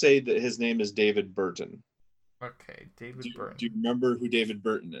do say that his name is David Burton. Okay. Do, David do you Burton. remember who David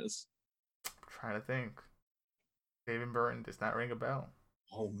Burton is? I'm trying to think. David Burton does not ring a bell.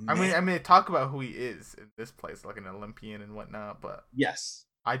 Oh I man, mean, talk about who he is in this place, like an Olympian and whatnot, but yes.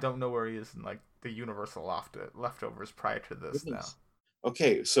 I don't know where he is in like the Universal leftovers prior to this now. Goodness.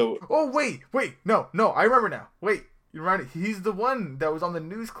 Okay, so Oh wait, no, I remember now. Wait, you're right. He's the one that was on the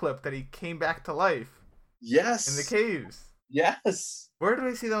news clip that he came back to life in the yes, caves. yes, Where do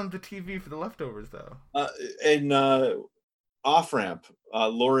I see that on the TV for the leftovers though? in off ramp,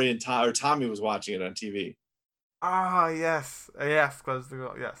 Lori and Tommy was watching it on TV. Ah, yes, close the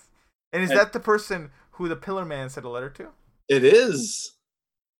goal, yes. And is And that the person who the Pillar Man sent a letter to? it is,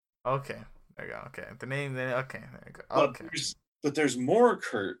 Okay, there you go. Okay, the name. Then okay, there you go. but Okay. there's more,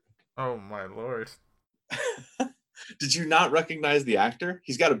 Kurt. Oh my lord. Did you not recognize the actor?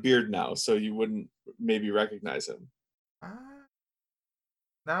 He's got a beard now, so you wouldn't maybe recognize him. Ah,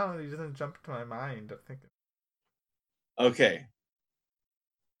 no, he doesn't jump into my mind. I'm thinking. Okay,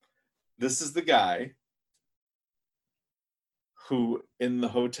 this is the guy who in the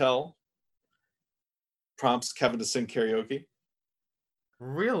hotel prompts Kevin to sing karaoke.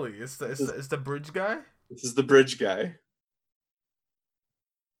 Really? Is the bridge guy? This is the bridge guy.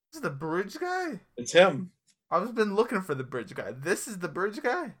 This is the bridge guy? It's him. I've been looking for the bridge guy. This is the bridge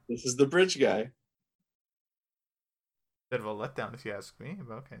guy? This is the bridge guy. Bit of a letdown if you ask me.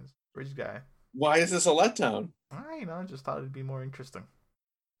 But okay, it's the bridge guy. Why is this a letdown? I just thought it'd be more interesting.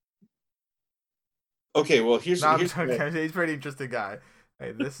 Okay, well No, I'm joking. He's a pretty interesting guy.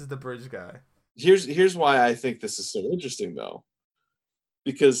 Hey, this is the bridge guy. here's why I think this is so interesting though,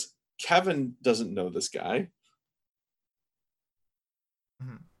 because Kevin doesn't know this guy,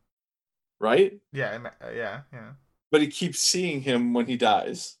 Mm-hmm. right? Yeah, yeah. But he keeps seeing him when he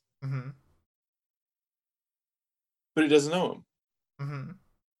dies, Mm-hmm. but he doesn't know him. Mm-hmm.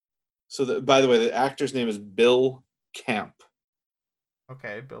 So, by the way, the actor's name is Bill Camp.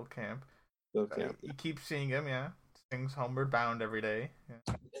 Okay, Bill Camp. Bill Camp. You keep seeing him, yeah. Sings Homeward Bound every day.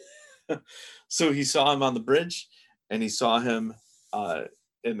 Yeah. So he saw him on the bridge, and he saw him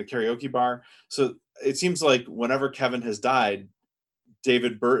in the karaoke bar. So it seems like whenever Kevin has died,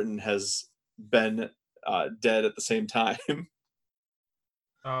 David Burton has been dead at the same time.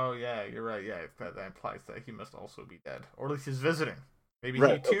 Oh yeah, you're right. Yeah, that implies that he must also be dead, or at least he's visiting. Maybe he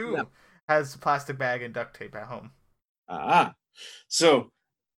Right. Oh, yeah. too has a plastic bag and duct tape at home. So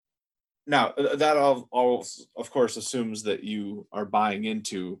now that all of course assumes that you are buying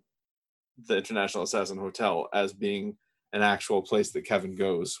into the International Assassin Hotel as being an actual place that Kevin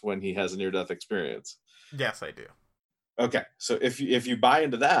goes when he has a near-death experience. Yes, I do. Okay, so if you buy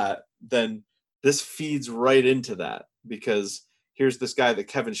into that, then this feeds right into that, because here's this guy that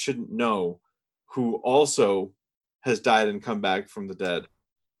Kevin shouldn't know, who also has died and come back from the dead,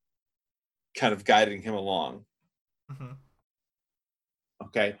 kind of guiding him along. Mm-hmm.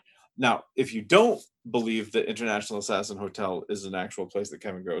 Okay, Now, if you don't believe that International Assassin Hotel is an actual place that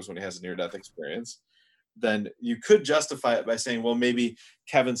Kevin goes when he has a near-death experience, then you could justify it by saying, well, maybe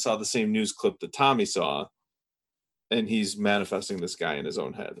Kevin saw the same news clip that Tommy saw, and he's manifesting this guy in his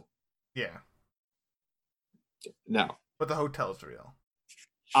own head. Yeah. Now, but the hotel's real.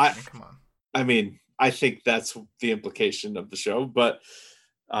 Come on. I mean, I think that's the implication of the show, but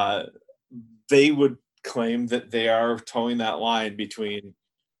they would claim that they are towing that line between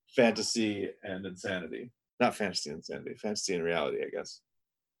fantasy and insanity. Not fantasy and insanity, fantasy and reality, I guess.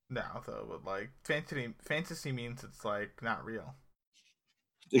 No, though, but like fantasy means it's like not real.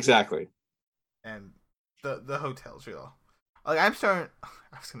 Exactly. And the hotel's real. Like I was gonna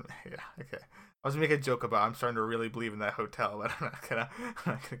make a joke about I'm starting to really believe in that hotel, but I'm not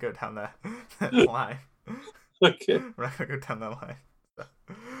gonna go down that line. Okay. We're not gonna go down that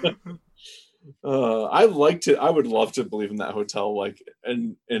line. I would love to believe in that hotel, like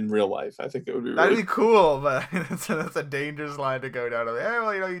in real life. I think it would be that'd be cool, but that's a dangerous line to go down. Like, hey,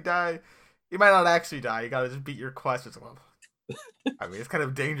 well, you die, you might not actually die. You gotta just beat your questions. Well, I mean, it's kind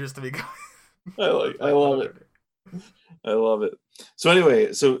of dangerous to be going. I love it. I love it. So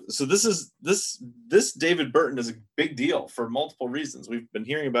anyway, so this David Burton is a big deal for multiple reasons. We've been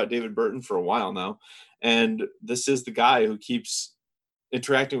hearing about David Burton for a while now, and this is the guy who keeps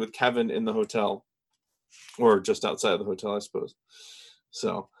interacting with Kevin in the hotel, or just outside of the hotel, I suppose.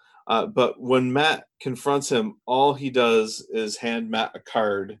 So, but when Matt confronts him, all he does is hand Matt a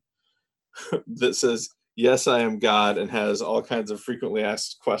card that says, "Yes, I am God," and has all kinds of frequently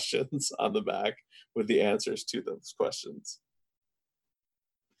asked questions on the back with the answers to those questions.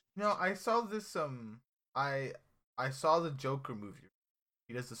 No, I saw this. I saw the Joker movie.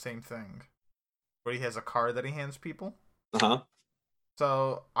 He does the same thing, where he has a card that he hands people.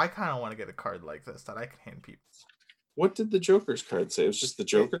 So I kind of want to get a card like this that I can hand people. What did the Joker's card say? It was just the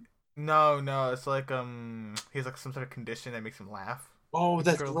Joker? No, it's like he has like some sort of condition that makes him laugh. Oh,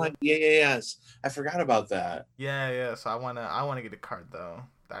 that's right. Yes. I forgot about that. Yeah. So I wanna get a card though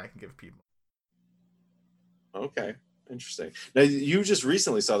that I can give people. Okay. Interesting. Now you just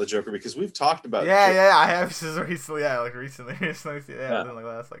recently saw the Joker because we've talked about Yeah, I have since recently. Yeah, like recently. Yeah, within like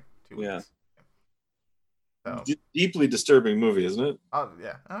last like 2 weeks. Yeah. So. Deeply disturbing movie, isn't it? Oh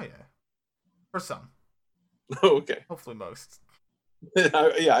yeah. For some. Okay. Hopefully most.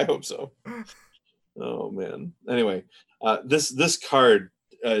 Yeah, I hope so. Oh man. Anyway, this card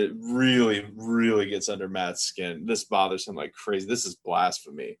really gets under Matt's skin. This bothers him like crazy. This is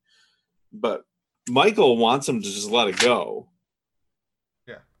blasphemy. But Michael wants him to just let it go.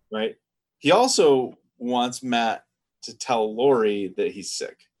 Yeah. Right? He also wants Matt to tell Lori that he's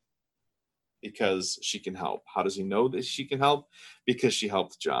sick because she can help. How does he know that she can help? Because she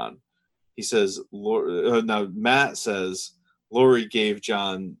helped John. He says, now Matt says, Lori gave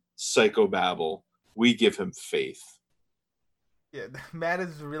John psychobabble. We give him faith. Yeah, Matt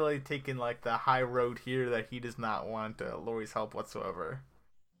is really taking like the high road here that he does not want Lori's help whatsoever.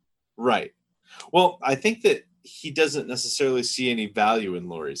 Right. Well, I think that he doesn't necessarily see any value in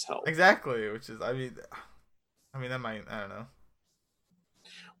Lori's help. Exactly, which is, I mean, that might, I don't know.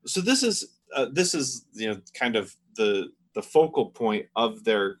 So this is kind of the focal point of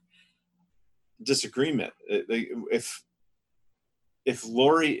their disagreement. If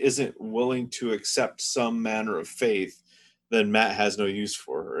Lori isn't willing to accept some manner of faith, then Matt has no use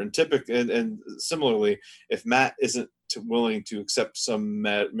for her. And and similarly, if Matt isn't willing to accept some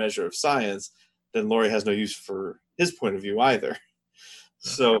measure of science, then Lori has no use for his point of view either.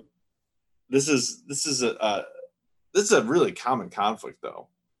 So this is a really common conflict, though.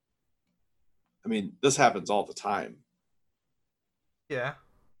 I mean, this happens all the time. Yeah.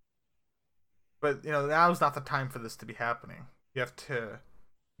 But, now's not the time for this to be happening. You have to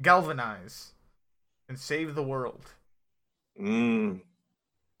galvanize and save the world.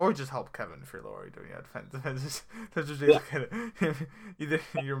 Or just help Kevin if you're Lori doing it. Depends. Either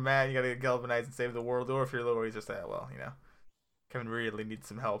you're mad, you gotta galvanize and save the world, or if you're Lori, just say, Kevin really needs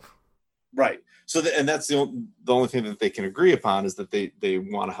some help. Right. So, and that's the only thing that they can agree upon is that they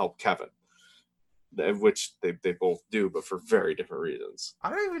want to help Kevin, which they both do, but for very different reasons. I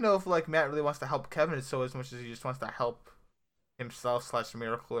don't even know if Matt really wants to help Kevin so as much as he just wants to help himself /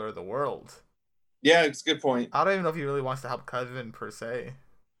 Miracle or the world. Yeah, it's a good point. I don't even know if he really wants to help Kevin per se.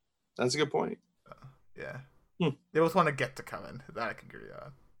 That's a good point. Yeah. They both want to get to Kevin. That I can agree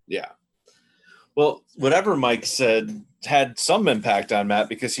on. Yeah. Well, whatever Mike said had some impact on Matt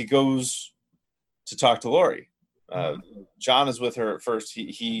because he goes to talk to Lori. John is with her at first.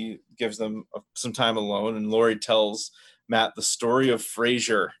 He gives them some time alone, and Lori tells Matt the story of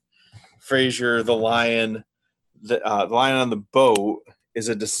Frasier, the lion, the lion on the boat, is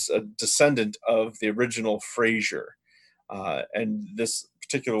a descendant of the original Frasier, and this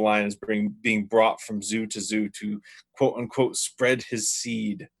particular lion is being brought from zoo to zoo to quote unquote spread his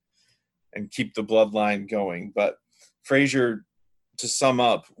seed and keep the bloodline going. But Frasier, to sum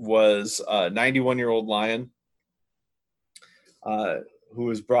up, was a 91-year-old lion uh, who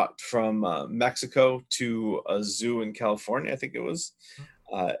was brought from Mexico to a zoo in California, I think it was.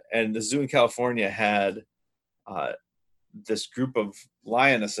 And the zoo in California had uh, this group of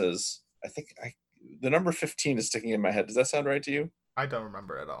lionesses. The number 15 is sticking in my head. Does that sound right to you? I don't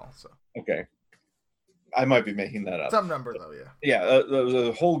remember at all. So Okay. I might be making that up. some number though, yeah. Yeah, there was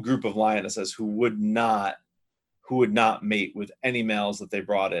a whole group of lionesses who would not mate with any males that they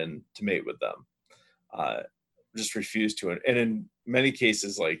brought in to mate with them. Uh, just refused to, and in many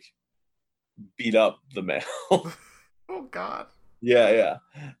cases, like beat up the male. Oh God. Yeah, yeah.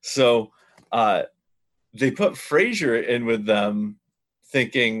 So they put Frasier in with them,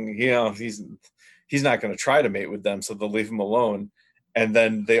 thinking, he's not going to try to mate with them, so they'll leave him alone. And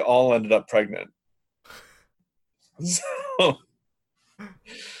then they all ended up pregnant. So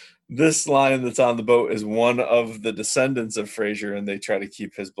this lion that's on the boat is one of the descendants of Frasier, and they try to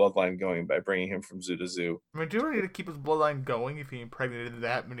keep his bloodline going by bringing him from zoo to zoo. I mean, do we need to keep his bloodline going if he impregnated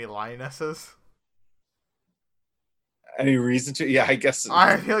that many lionesses? Any reason to? Yeah, I guess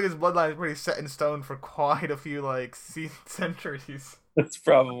I feel like his bloodline is pretty set in stone for quite a few centuries. that's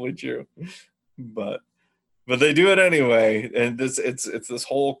probably true, but they do it anyway, and it's this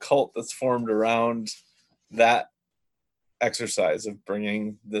whole cult that's formed around that exercise of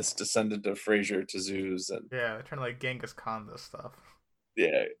bringing this descendant of Frasier to zoos. And Yeah, they're trying to like Genghis Khan this stuff.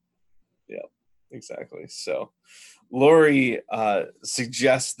 yeah, yeah, exactly. So Lori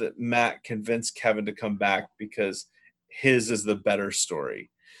suggests that Matt convince Kevin to come back because his is the better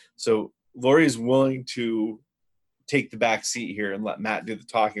story. So Lori is willing to take the back seat here and let Matt do the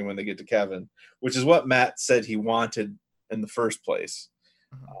talking when they get to Kevin, which is what Matt said he wanted in the first place.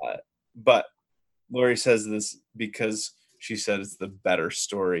 But Lori says this because she said it's the better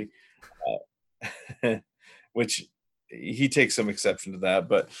story, which he takes some exception to that,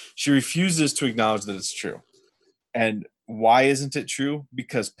 but she refuses to acknowledge that it's true. And why isn't it true?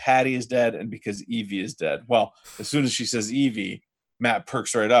 Because Patty is dead and because Evie is dead. Well, as soon as she says Evie, Matt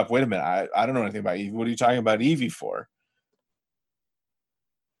perks right up. Wait a minute, I don't know anything about Evie. What are you talking about Evie for?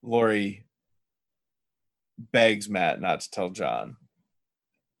 Lori begs Matt not to tell John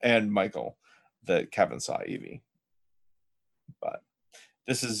and Michael that Kevin saw Evie. But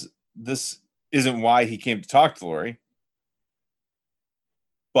this isn't why he came to talk to Lori.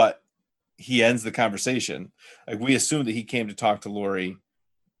 But he ends the conversation. Like, we assume that he came to talk to Lori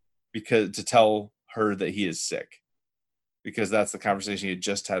because to tell her that he is sick, because that's the conversation he had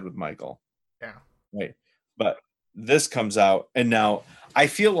just had with Michael. Yeah. Right. But this comes out, and now I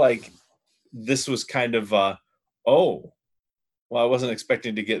feel like this was kind of well, I wasn't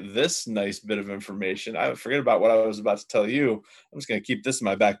expecting to get this nice bit of information. I forget about what I was about to tell you. I'm just going to keep this in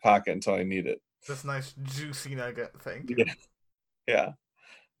my back pocket until I need it. This nice juicy nugget. Thank you. Yeah. Yeah.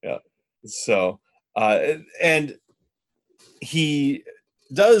 Yeah. So, and he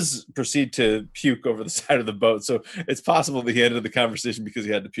does proceed to puke over the side of the boat. So it's possible that he ended the conversation because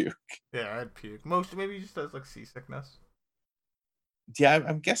he had to puke. Yeah, I'd puke. Maybe he just does like seasickness. Yeah,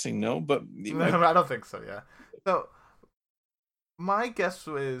 I'm guessing no, but I don't think so. Yeah. So my guess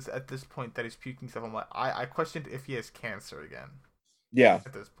was at this point that he's puking stuff. I'm like, I questioned if he has cancer again. Yeah.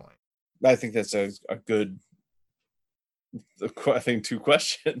 At this point, I think that's a good thing to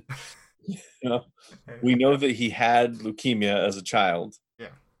question. We know that he had leukemia as a child. Yeah.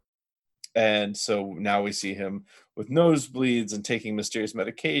 And so now we see him with nosebleeds and taking mysterious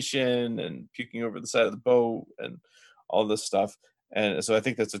medication and puking over the side of the boat and all this stuff. And so I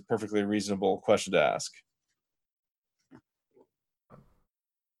think that's a perfectly reasonable question to ask.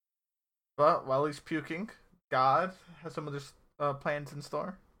 But while he's puking, God has some other plans in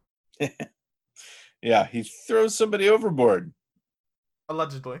store. Yeah, he throws somebody overboard.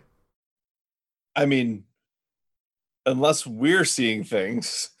 Allegedly. I mean, unless we're seeing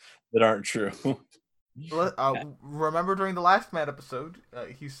things that aren't true. Remember during the last Matt episode,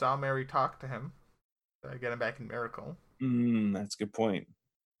 he saw Mary talk to him, get him back in Miracle. That's a good point.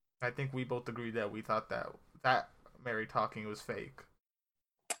 I think we both agreed that we thought that Mary talking was fake.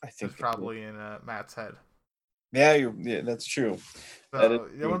 I think it's probably in Matt's head. Yeah, that's true. So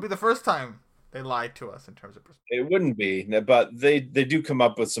it wouldn't be the first time they lied to us in terms of perspective. It wouldn't be, but they do come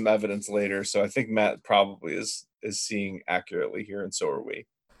up with some evidence later, so I think Matt probably is seeing accurately here, and so are we.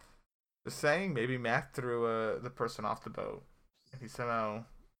 Just saying, maybe Matt threw the person off the boat, and he somehow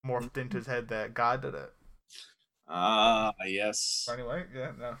morphed into his head that God did it. Yes. Anyway,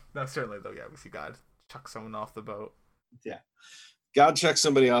 yeah, no, certainly though. Yeah, you got to chuck someone off the boat. Yeah. God checks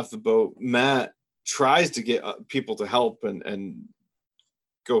somebody off the boat. Matt tries to get people to help and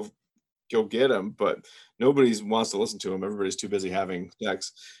go get him, but nobody wants to listen to him. Everybody's too busy having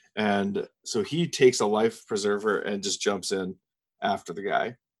sex. And so he takes a life preserver and just jumps in after the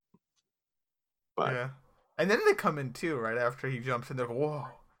guy. But Yeah, and then they come in too right after he jumps in. They're like, whoa,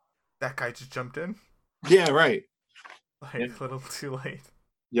 that guy just jumped in. yeah, right. Yeah. Like a little too late.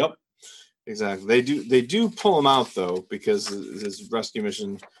 Yep. Exactly. They do pull him out though, because his rescue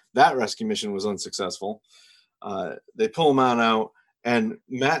mission, that rescue mission, was unsuccessful. They pull him out, and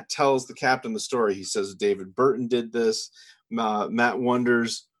Matt tells the captain the story. He says David Burton did this. Matt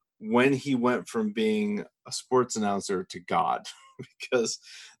wonders when he went from being a sports announcer to God, because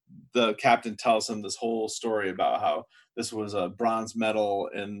the captain tells him this whole story about how this was a bronze medal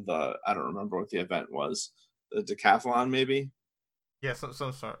in the, I don't remember what the event was, the decathlon maybe. Yeah, some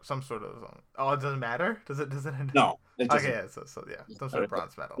sort of. Oh, it doesn't matter. Does it? Does it? No, it Okay, doesn't. yeah. So yeah, some sort of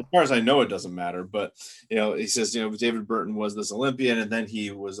bronze As medal. far as I know, it doesn't matter. But he says, David Burton was this Olympian, and then he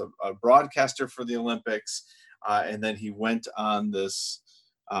was a broadcaster for the Olympics, and then he went on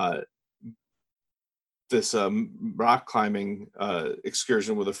uh, this rock climbing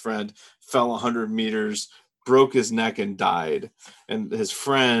excursion with a friend, fell 100 meters, broke his neck, and died. And his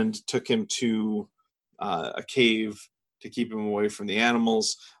friend took him to a cave to keep him away from the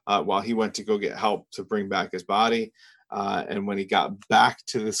animals while he went to go get help to bring back his body. And when he got back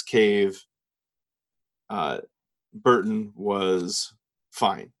to this cave, Burton was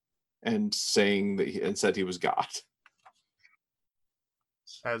fine and said he was God.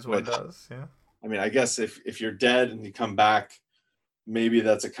 As one Which, does, yeah. I mean, I guess if you're dead and you come back, maybe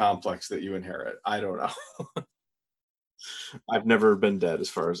that's a complex that you inherit. I don't know. I've never been dead as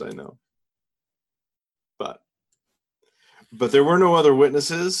far as I know. But there were no other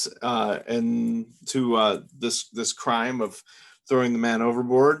witnesses and to this crime of throwing the man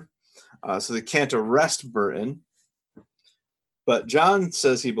overboard. So they can't arrest Burton. But John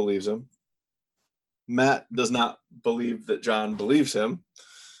says he believes him. Matt does not believe that John believes him,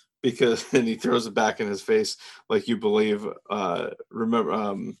 because and he throws it back in his face like, you believe.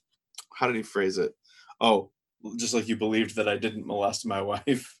 Remember, how did he phrase it? Oh, just like you believed that I didn't molest my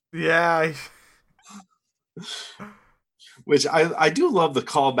wife. Yeah. Which I do love the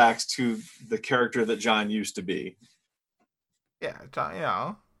callbacks to the character that John used to be. Yeah,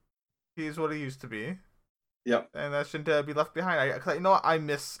 John. He's what he used to be, Yep. and that shouldn't be left behind. What? I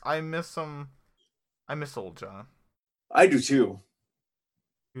miss old John. I do too.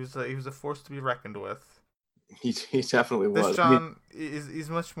 He was a force to be reckoned with. He definitely This was. John is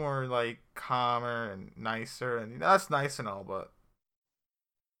much more like calmer and nicer, and that's nice and all, but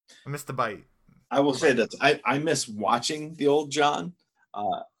I miss the bite. I will say that I miss watching the old John.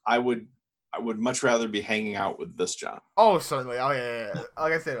 I would much rather be hanging out with this John. Oh, certainly. Oh, yeah.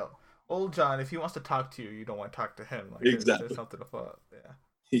 Like I said, old John, if he wants to talk to you, you don't want to talk to him. Like, Exactly. There's something afoot.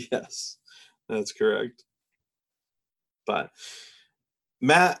 Yeah. Yes, that's correct. But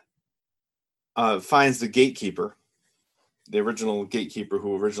Matt finds the gatekeeper, the original gatekeeper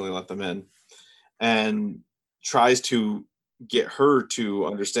who originally let them in, and tries to get her to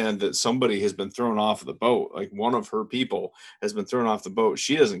understand that somebody has been thrown off of the boat. Like, one of her people has been thrown off the boat.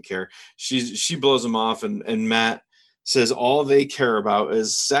 She doesn't care. She blows him off, and Matt says all they care about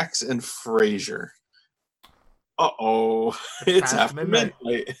is sex and Frasier. Uh-oh. It's after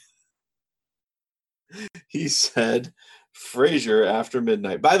midnight. He said Frasier after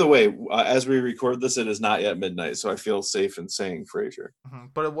midnight. By the way, as we record this, it is not yet midnight, so I feel safe in saying Frasier. Mm-hmm.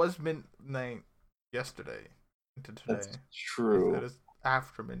 But it was midnight yesterday into today. That's true. It is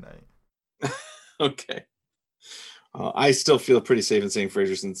after midnight. Okay. I still feel pretty safe in saying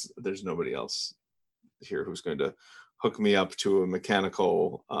Frasier, since there's nobody else here who's going to hook me up to a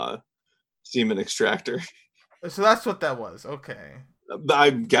mechanical semen extractor. So that's what that was. Okay.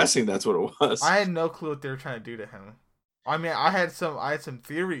 I'm guessing that's what it was. I had no clue what they were trying to do to him. I mean, I had some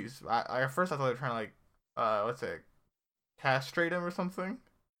theories. At first I thought they were trying to what's it, castrate him or something.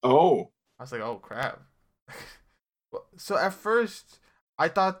 Oh. I was like, oh crap. So at first I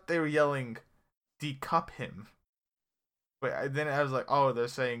thought they were yelling, "Decup him." But then I was like, oh, they're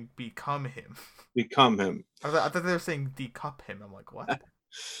saying become him. Become him. I thought they were saying decup him. I'm like, what? Are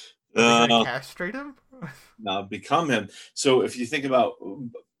they gonna castrate him? No, become him. So if you think about,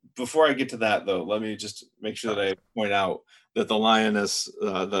 before I get to that though, let me just make sure that I point out that the lioness,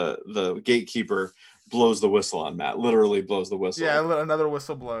 the gatekeeper, blows the whistle on Matt. Literally blows the whistle. Yeah, another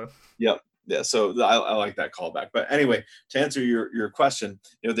whistle blown. Yep. Yeah, so I like that callback. But anyway, to answer your question,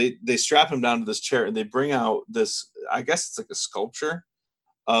 they strap him down to this chair and they bring out this. I guess it's like a sculpture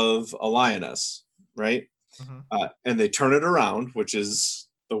of a lioness, right? Mm-hmm. And they turn it around, which is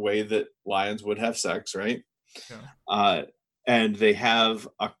the way that lions would have sex, right? Yeah. Uh, and they have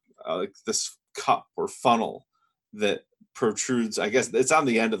like this cup or funnel that protrudes. I guess it's on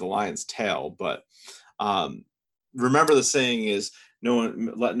the end of the lion's tail, but um, remember the saying is no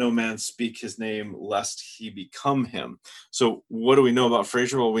one let no man speak his name lest he become him. So what do we know about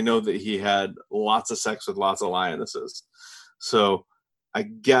Fraser? Well, we know that he had lots of sex with lots of lionesses. So I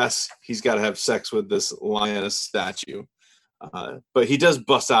guess he's got to have sex with this lioness statue. But he does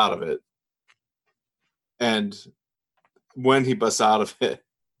bust out of it. And when he busts out of it,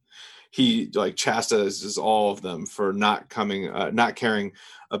 he like chastises all of them for not caring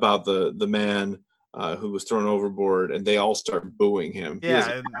about the man who was thrown overboard, and they all start booing him. Yeah,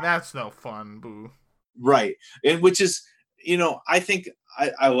 and that's no fun, boo. Right, and which is, I think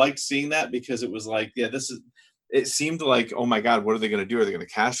I liked seeing that because it was like, yeah, this is. It seemed like, oh my God, what are they going to do? Are they going to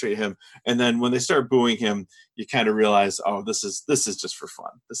castrate him? And then when they start booing him, you kind of realize, oh, this is just for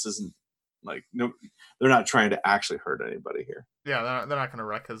fun. This isn't like, no, they're not trying to actually hurt anybody here. Yeah, they're not gonna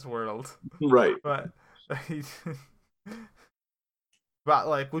wreck his world. Right. But, but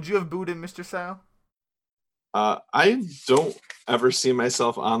like, would you have booed him, Mr. Sal? I don't ever see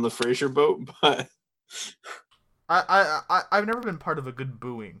myself on the Fraser boat, but I've never been part of a good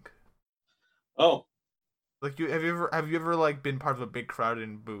booing. Oh, Like, have you ever like been part of a big crowd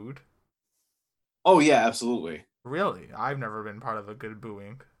and booed? oh yeah, absolutely. Really, I've never been part of a good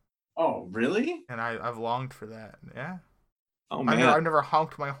booing, Oh, really? and I've longed for that. Yeah, Oh I've man. never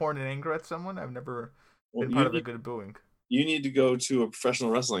honked my horn in anger at someone. I've never Well, been part of a good booing. you need to go to a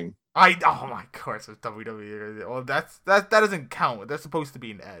professional wrestling. Oh my course it's WWE. Well, that doesn't count. That's supposed to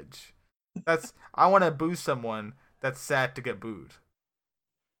be an edge. I want to boo someone that's sad to get booed.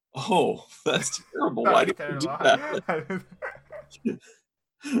 Oh, that's terrible. Why do you do that?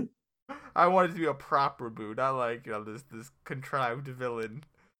 I want it to be a proper boo, not like this contrived villain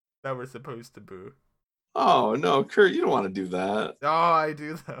that we're supposed to boo. Oh no, Kurt, you don't want to do that. Oh, I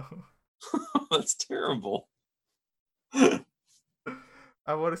do though. That's terrible.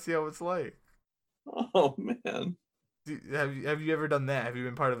 I want to see how it's like. Oh man. Have you ever done that? Have you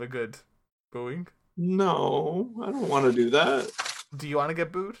been part of a good booing? No, I don't want to do that. Do you want to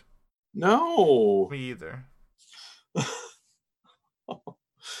get booed? No. Me either.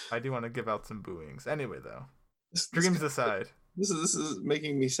 I do want to give out some booings. Anyway, though, dreams aside, this is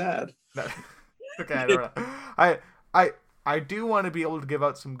making me sad. No. Okay, I don't know. I do want to be able to give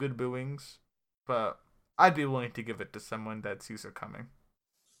out some good booings, but I'd be willing to give it to someone that sees it coming.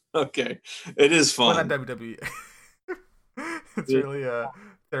 Okay, it is fun. Well, not WWE. It's really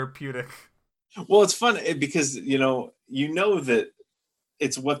therapeutic. Well, it's fun because you know that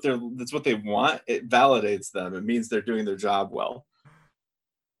it's what they want. It validates them. It means they're doing their job well.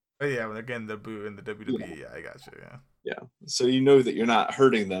 But yeah, when again the boo in the WWE, yeah, I got you. Yeah. Yeah. So you know that you're not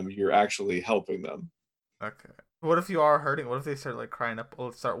hurting them. You're actually helping them. Okay. What if you are hurting? What if they start like crying up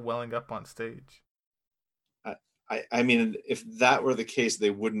or start welling up on stage? I mean, if that were the case, they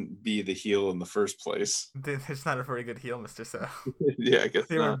wouldn't be the heel in the first place. It's not a very good heel, Mr. Sal. Yeah, I guess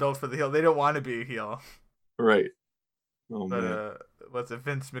they were built for the heel. They don't want to be a heel. Right. Oh but, man. What's it?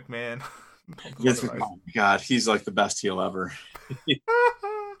 Vince McMahon. Vince McMahon. Oh my God, he's like the best heel ever.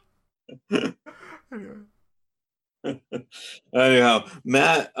 Anyhow,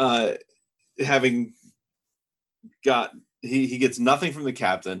 Matt, having got he gets nothing from the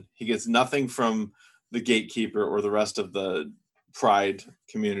captain. He gets nothing from the gatekeeper or the rest of the Pride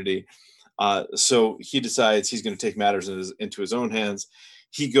community. So he decides he's going to take matters into his own hands.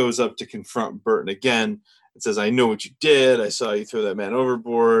 He goes up to confront Burton again and says, "I know what you did. I saw you throw that man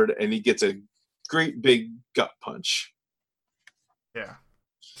overboard." And he gets a great big gut punch. Yeah.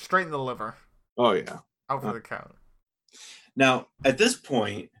 Straight in the liver. Oh, yeah. Out for the count. Now, at this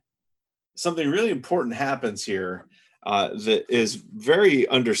point, something really important happens here that is very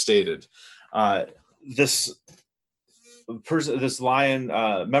understated. This lion,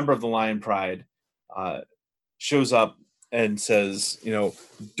 member of the Lion Pride, shows up and says,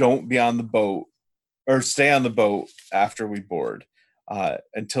 don't be on the boat or stay on the boat after we board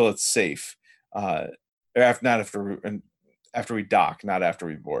until it's safe. After we dock, not after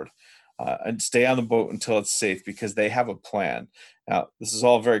we board. And stay on the boat until it's safe because they have a plan. Now, this is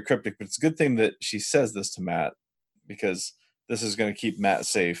all very cryptic, but it's a good thing that she says this to Matt because this is going to keep Matt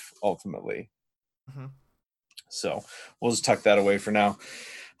safe ultimately. Mm-hmm. So we'll just tuck that away for now.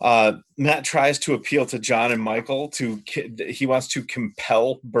 Matt tries to appeal to John and Michael he wants to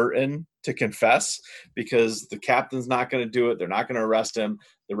compel Burton to confess because the captain's not going to do it. They're not going to arrest him.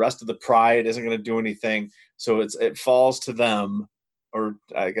 The rest of the pride isn't going to do anything. So it falls to them, or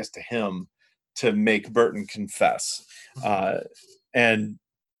I guess to him, to make Burton confess. And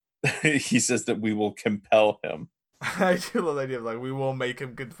he says that we will compel him. I do love the idea of like we will make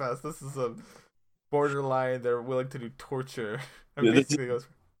him confess. This is a borderline. They're willing to do torture. And Yeah, basically goes.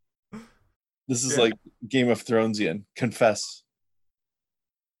 This is like Game of Thronesian. Confess.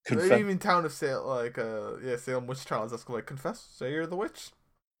 Maybe even Town of Salem, like Salem witch trials. That's like confess. Say you're the witch.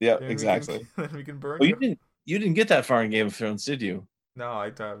 Yeah, exactly. Then we can burn you. You didn't get that far in Game of Thrones, did you? No, I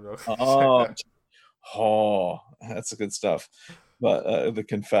don't know. That's good stuff. But the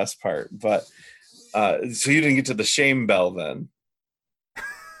confess part. But so you didn't get to the shame bell then.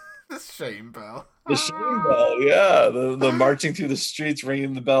 The shame bell. The shame bell, yeah. The marching through the streets,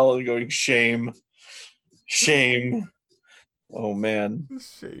 ringing the bell and going shame, shame. Oh man. The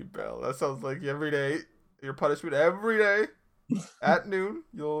shame bell. That sounds like every day. Your punishment every day. At noon,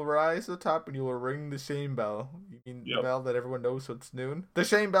 you'll rise to the top and you will ring the shame bell. You mean the bell that everyone knows so it's noon? The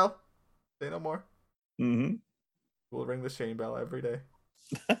shame bell. Say no more. Mm-hmm. We'll ring the shame bell every day.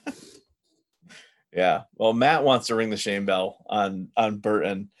 Yeah. Well, Matt wants to ring the shame bell on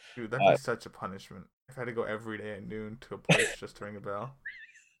Burton. Dude, that'd be such a punishment. If I had to go every day at noon to a place just to ring a bell.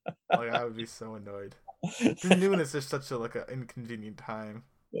 Like I would be so annoyed. Noon is just such an inconvenient time.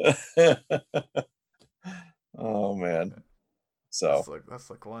 Oh man. So that's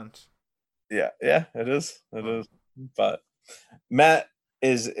like lunch. Yeah, it is. It is. But Matt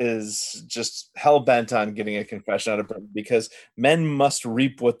is just hell bent on getting a confession out of Burton because men must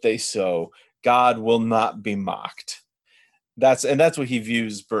reap what they sow. God will not be mocked. That's what he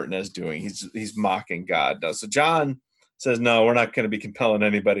views Burton as doing. He's mocking God. So John says, "No, we're not going to be compelling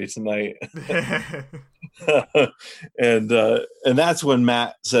anybody tonight." and that's when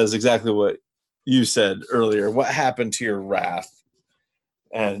Matt says exactly what you said earlier. What happened to your wrath?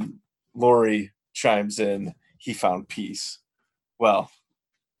 And Laurie chimes in, he found peace. Well,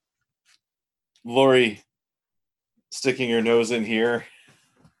 Laurie sticking her nose in here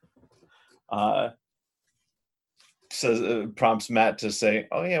prompts Matt to say,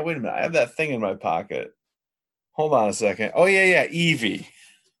 "Oh yeah, wait a minute, I have that thing in my pocket. Hold on a second. Oh yeah, Evie."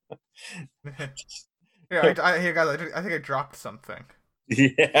 Yeah, I think I dropped something.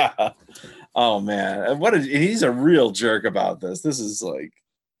 Yeah. Oh man, he's a real jerk about this. This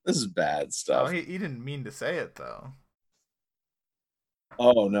is bad stuff. Oh, he didn't mean to say it though.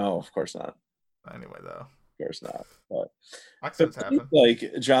 Oh no, of course not. Anyway, though, of course not. But accidents happen. Like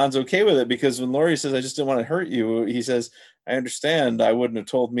John's okay with it because when Laurie says, "I just didn't want to hurt you," he says, "I understand. I wouldn't have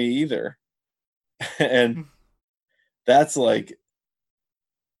told me either." And that's like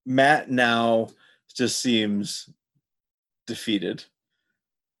Matt now just seems defeated.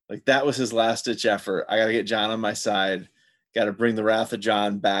 Like that was his last ditch effort. I got to get John on my side. Got to bring the wrath of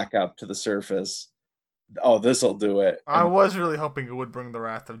John back up to the surface. Oh, this'll do it. I was really hoping it would bring the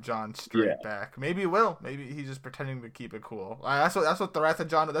wrath of John straight back. Maybe it will. Maybe he's just pretending to keep it cool. That's what the wrath of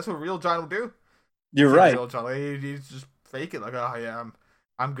John. That's what real John would do. You're right. Real John, he's just fake it. Like, oh yeah,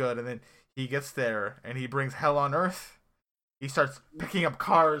 I'm good. And then he gets there and he brings hell on earth. He starts picking up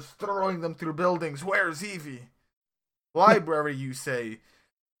cars, throwing them through buildings. Where's Evie? Library, you say.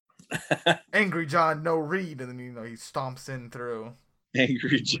 Angry John, no read. And then he stomps in through.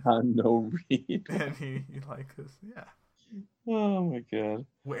 Angry John, no read. And he like this, yeah. Oh my god.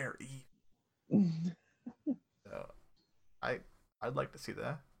 Where Evie? So, I'd like to see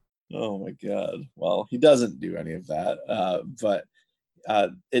that. Oh my god. Well, he doesn't do any of that, but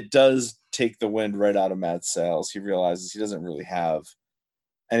it does take the wind right out of Matt's sails. He realizes he doesn't really have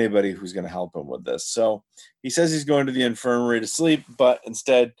anybody who's going to help him with this. So he says he's going to the infirmary to sleep, but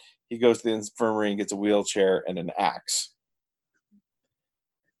instead he goes to the infirmary and gets a wheelchair and an axe.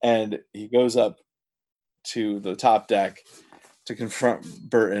 And he goes up to the top deck to confront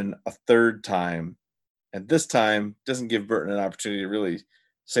Burton a third time. And this time doesn't give Burton an opportunity to really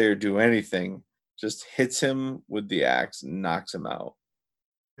say or do anything. Just hits him with the axe and knocks him out.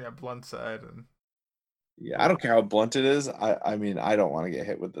 Yeah, blunt side. And yeah, I don't care how blunt it is. I mean, I don't want to get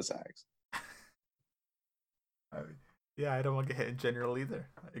hit with this axe. Yeah, I don't want to get hit in general either.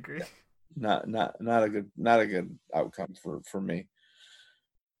 I agree. Not a good outcome for me.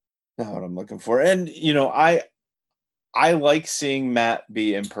 Not what I'm looking for. And I like seeing Matt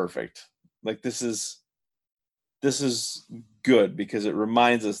be imperfect. Like this is good because it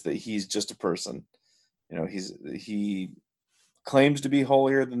reminds us that he's just a person. He claims to be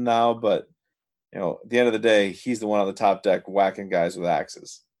holier than thou, but at the end of the day, he's the one on the top deck whacking guys with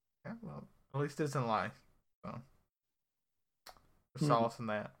axes. Yeah, well, at least it doesn't lie. So there's Hmm. solace in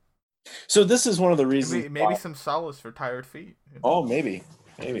that. So this is one of the reasons Maybe why. some solace for tired feet. Oh, maybe.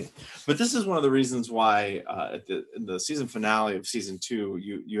 But this is one of the reasons why at in the season finale of season 2,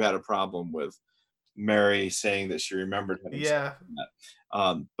 you had a problem with Mary saying that she remembered having sex Yeah, with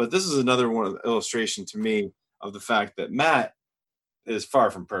Matt. But this is another one of the illustration to me of the fact that Matt is far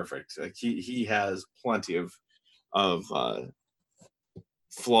from perfect. Like he has plenty of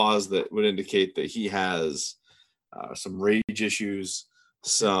flaws that would indicate that he has some rage issues.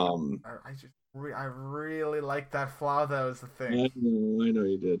 Some I really like that flaw. That was the thing. I know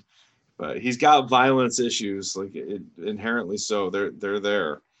you did, but he's got violence issues, like inherently so. They're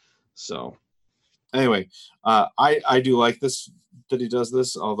there. So anyway, I do like this that he does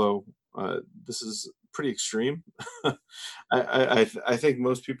this, although this is pretty extreme. I think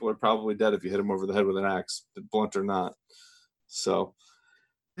most people are probably dead if you hit him over the head with an axe, blunt or not. So,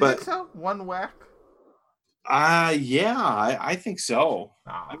 You think but so? One whack? yeah, I think so.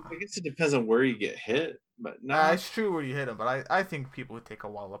 Nah. I guess it depends on where you get hit, but no, It's true where you hit him, but I think people would take a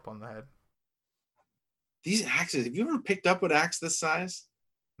wallop on the head. these axes. Have you ever picked up an axe this size?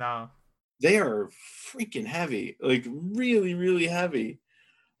 No. They are freaking heavy, like really, really heavy.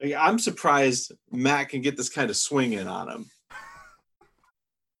 Like, I'm surprised Matt can get this kind of swing in on him.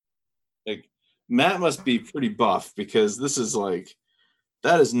 Like Matt must be pretty buff because this is like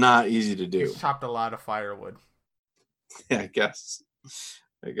that is not easy to do. He's chopped a lot of firewood. Yeah, I guess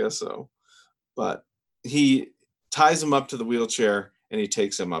so. But he ties him up to the wheelchair and he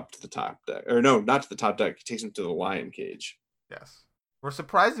takes him up to the top deck. Or no, not to the top deck. He takes him to the lion cage. Yes. Where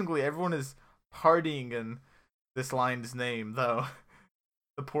surprisingly everyone is partying in this lion's name, though.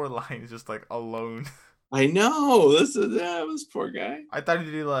 The poor lion is just like alone. I know. This poor guy. I thought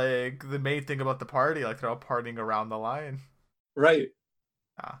he'd do like the main thing about the party, like they're all partying around the lion. Right.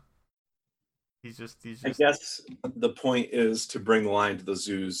 Nah. He's I just guess the point is to bring the lion to the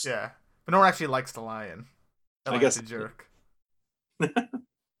zoos. yeah. But no one actually likes the lion. That I lion's guess a jerk.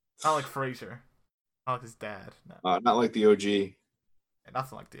 Not like Frasier. Not like his dad. No. not like the OG.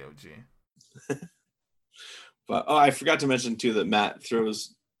 Nothing like the OG. But I forgot to mention too that Matt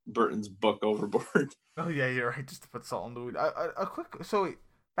throws Burton's book overboard. Oh yeah, you're right. Just to put salt in the wound. A quick. So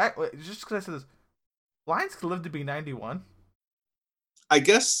back. Just because I said this, lions could live to be 91. I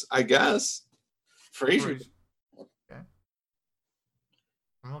guess. Frasier. Okay. I'm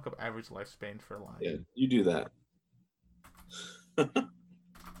gonna look up average lifespan for a lion. Yeah, you do that.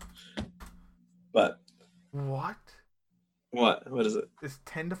 But What? what is it? It's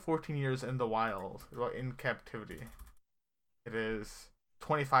 10 to 14 years in the wild, well, in captivity. It is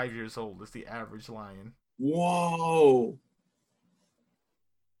 25 years old is the average lion. Whoa!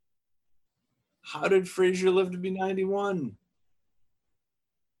 How did Frasier live to be 91?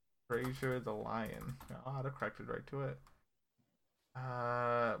 Frasier the lion. I'll have to correct it right to it.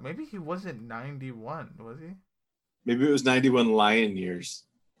 Maybe he wasn't 91, was he? Maybe it was 91 lion years.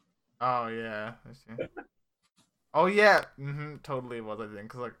 Oh yeah, I see. Oh yeah, totally it was. I think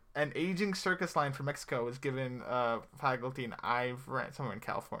because like an aging circus lion from Mexico was given faculty in Ivory somewhere in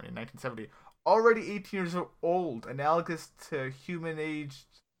California in 1970. Already 18 years old, analogous to human aged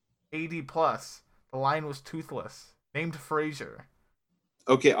 80 plus. The lion was toothless. Named Frasier.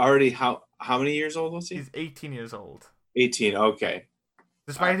 Okay, already how many years old was he? He's 18 years old. 18. Okay.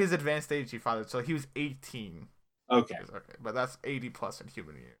 Despite his advanced age, he fathered, so he was 18. Okay. Okay, but that's 80 plus in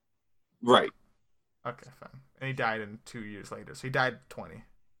human years. Right. Okay, fine. And he died in 2 years later, so he died 20.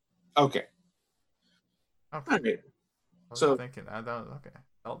 Okay. Okay. All right. I was So thinking that was okay.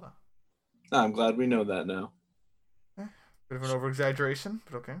 Zelda. I'm glad we know that now. Bit of an over exaggeration,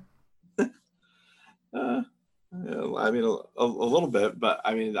 but okay. Yeah, I mean a little bit, but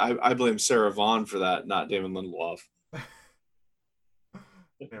I mean I blame Sarah Vaughn for that, not Damon Lindelof.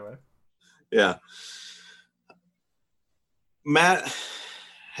 Anyway. Yeah. Matt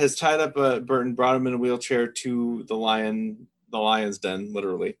has tied up Burton, brought him in a wheelchair to the lion's den,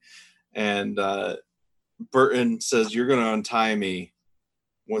 literally, and Burton says, "You're going to untie me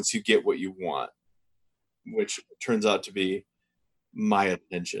once you get what you want," which turns out to be my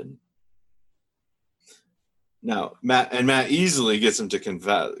attention. Now, Matt easily gets him to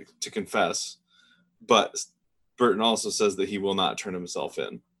confess, but Burton also says that he will not turn himself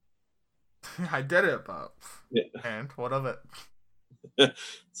in. I did it, but Yeah. and what of it?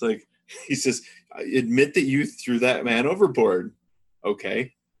 It's like he says, "Admit that you threw that man overboard."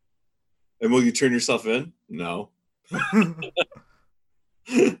 Okay. And will you turn yourself in? No.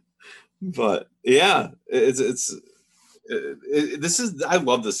 But yeah, this is I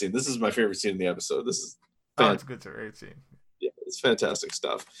love this scene. This is my favorite scene in the episode. This is Oh, it's good to great scene. yeah, It's fantastic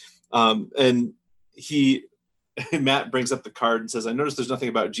stuff. And he Matt brings up the card and says, "I noticed there's nothing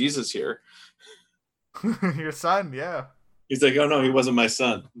about Jesus here." Your son, yeah. He's like, "Oh no, he wasn't my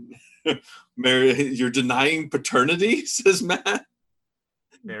son." Mary, you're denying paternity, says Matt.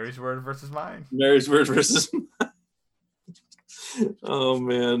 Mary's word versus mine. Mary's word versus mine. Oh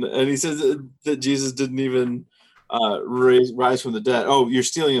man! And he says that Jesus didn't even rise from the dead. Oh, you're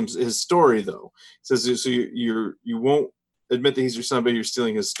stealing his story, though. He says so. You won't admit that he's your son, but you're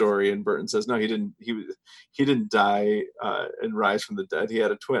stealing his story. And Burton says, no, he didn't. He didn't die and rise from the dead. He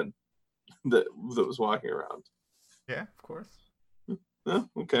had a twin that was walking around. Yeah, of course. Oh,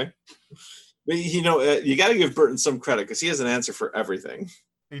 okay. But you got to give Burton some credit because he has an answer for everything.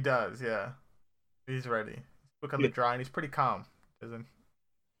 He does, yeah. He's ready. Look on the dry, and he's pretty calm, isn't?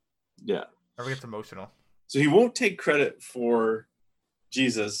 Yeah. Never gets emotional. So he won't take credit for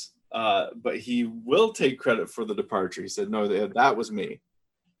Jesus, but he will take credit for the departure. He said, "No, that was me."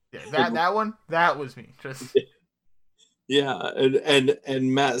 Yeah, that one, that was me. Just. Yeah,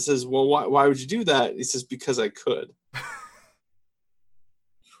 and Matt says, "Well, why would you do that?" He says, "Because I could."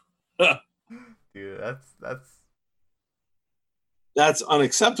 Dude, that's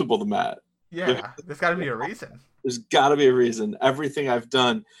unacceptable to Matt. Yeah, there's got to be a reason. There's got to be a reason. Everything I've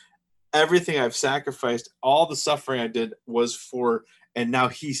done, everything I've sacrificed, all the suffering I did was for, and now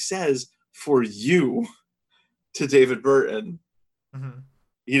he says, for you, to David Burton. Mm-hmm.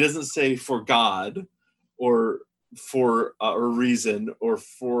 He doesn't say for God or for a reason or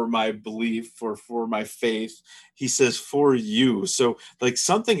for my belief or for my faith. He says for you. So like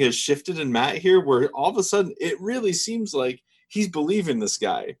something has shifted in Matt here where all of a sudden it really seems like he's believing this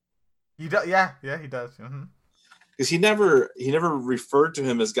guy. He does. Yeah, he does. Because he never referred to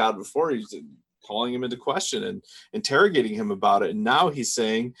him as God before. He's calling him into question and interrogating him about it. And now he's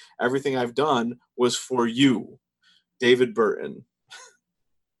saying everything I've done was for you, David Burton.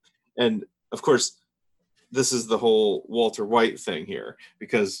 And of course, this is the whole Walter White thing here,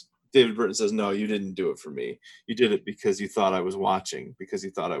 because David Burton says, no, you didn't do it for me. You did it because you thought I was watching, because you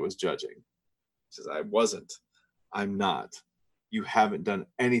thought I was judging. He says, I wasn't. I'm not. You haven't done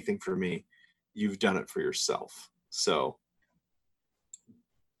anything for me. You've done it for yourself. So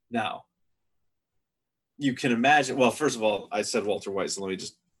now you can imagine, well, first of all, I said Walter White, so let me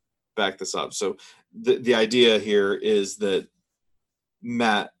just back this up. So the idea here is that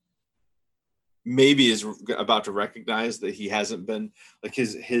Matt maybe is about to recognize that he hasn't been, like,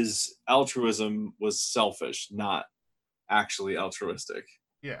 his altruism was selfish, not actually altruistic.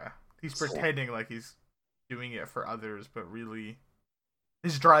 Yeah, he's pretending like he's doing it for others, but really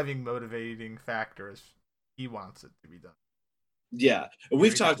his driving motivating factor is he wants it to be done. Yeah, and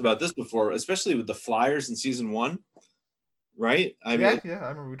we've talked about this before, especially with the Flyers in season 1, right? I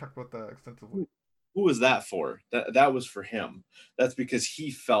remember we talked about that extensively. Who was that for? That was for him. That's because he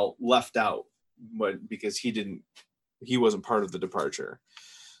felt left out, because he wasn't part of the departure.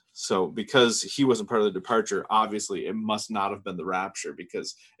 So because he wasn't part of the departure, obviously it must not have been the rapture,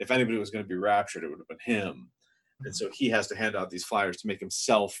 because if anybody was going to be raptured, it would have been him. And so he has to hand out these flyers to make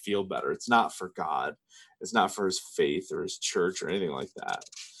himself feel better. It's not for God. It's not for his faith or his church or anything like that.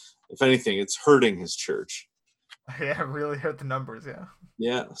 If anything, it's hurting his church. Yeah, really hurt the numbers. Yeah.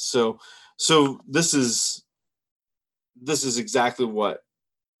 Yeah. So this is exactly what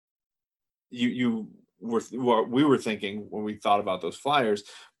what we were thinking when we thought about those flyers.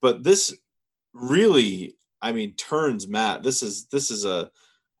 But this really, I mean, turns Matt. This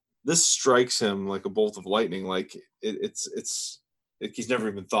strikes him like a bolt of lightning. Like it's like he's never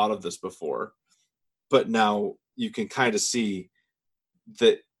even thought of this before. But now you can kind of see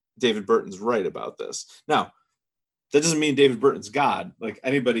that David Burton's right about this. Now, that doesn't mean David Burton's God. Like,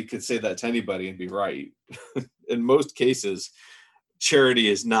 anybody could say that to anybody and be right. In most cases, charity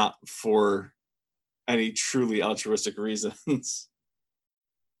is not for any truly altruistic reasons.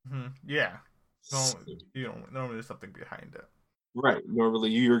 Mm-hmm. Yeah. Normally there's something behind it. Right.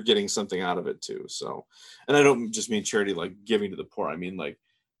 Normally you're getting something out of it too. So, and I don't just mean charity like giving to the poor. I mean like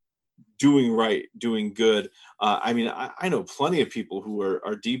doing right, doing good. I mean, I know plenty of people who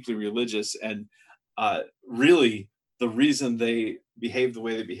are deeply religious, and really the reason they behave the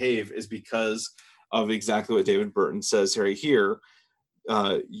way they behave is because of exactly what David Burton says right here.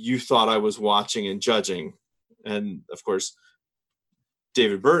 You thought I was watching and judging. And of course,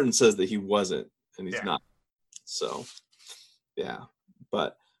 David Burton says that he wasn't, and he's not. So, yeah.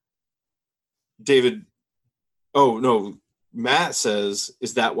 But Matt says,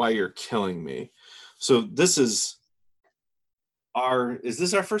 is that why you're killing me? So this is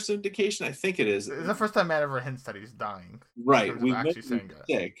this our first indication? I think it is. It's the first time Matt ever hints that he's dying. Right. We know he's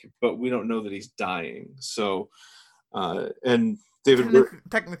sick, but we don't know that he's dying. So And David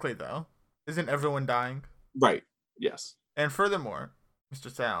technically though, isn't everyone dying? Right. Yes. And furthermore, Mr.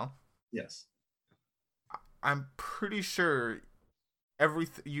 Sal. Yes. I'm pretty sure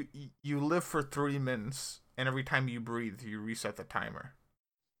you live for 3 minutes, and every time you breathe, you reset the timer.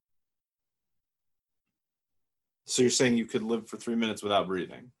 So you're saying you could live for 3 minutes without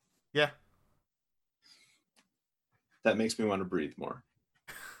breathing? Yeah. That makes me want to breathe more.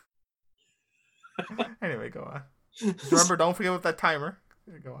 Anyway, go on. Just remember, don't forget with that timer.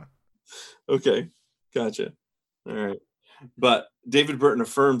 Go on. Okay, gotcha. All right, but David Burton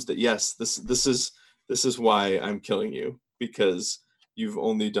affirms that yes, this is why I'm killing you, because you've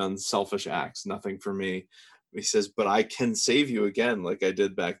only done selfish acts, nothing for me. He says, but I can save you again, like I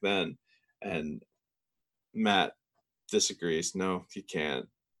did back then. And Matt disagrees. No, he can't.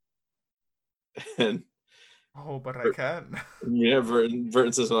 And oh, but I can. Yeah,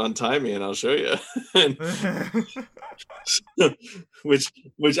 Burton says, well, untie me and I'll show you. And,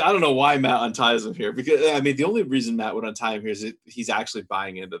 which I don't know why Matt unties him here, because I mean the only reason Matt would untie him here is he's actually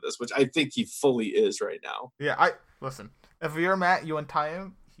buying into this, which I think he fully is right now. Yeah, listen. If you're Matt, you untie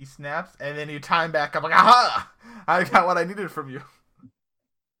him, he snaps, and then you tie him back up like, aha! I got what I needed from you.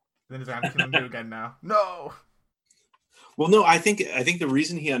 Then he's like, I'm killing you again now. No. Well, no, I think the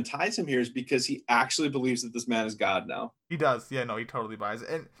reason he unties him here is because he actually believes that this man is God now. He does. Yeah, no, he totally buys it.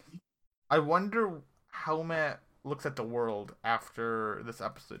 And I wonder how Matt looks at the world after this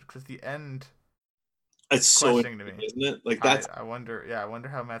episode, because the end. It's so interesting, isn't it? Like that's. I wonder. Yeah, I wonder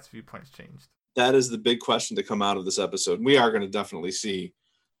how Matt's viewpoint's changed. That is the big question to come out of this episode. We are going to definitely see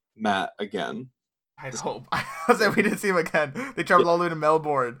Matt again. I hope. I was like, we didn't see him again. They traveled all the way to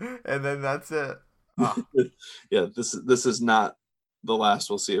Melbourne, and then that's it. Oh. Yeah, this is not the last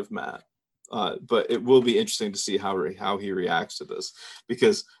we'll see of Matt, but it will be interesting to see how he reacts to this,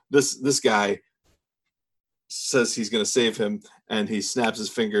 because this guy says he's going to save him, and he snaps his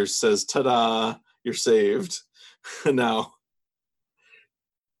fingers, says, "Ta-da, you're saved." Now,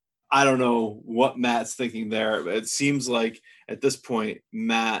 I don't know what Matt's thinking there, but it seems like at this point,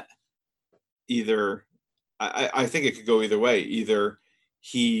 Matt either, I think it could go either way. Either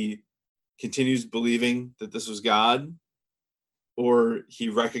he continues believing that this was God, or he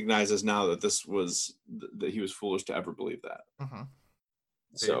recognizes now that that he was foolish to ever believe that. Mm-hmm.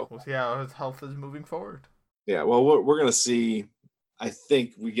 So we'll see how his health is moving forward. Yeah, well, we're going to see. I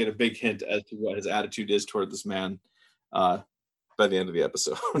think we get a big hint as to what his attitude is toward this man by the end of the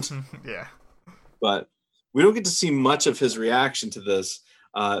episode. Yeah. But we don't get to see much of his reaction to this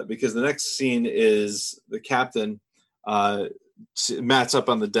because the next scene is the captain. Matt's up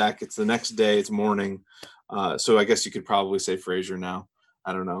on the deck. It's the next day. It's morning. So I guess you could probably say Frasier now.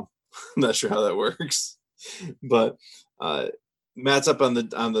 I don't know. I'm not sure how that works. But Matt's up on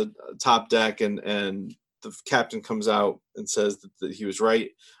the top deck, and the captain comes out and says that he was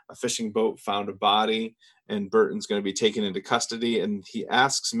right. A fishing boat found a body, and Burton's going to be taken into custody. And he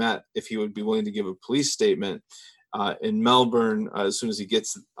asks Matt if he would be willing to give a police statement in Melbourne as soon as he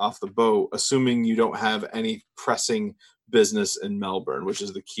gets off the boat, assuming you don't have any pressing business in Melbourne, which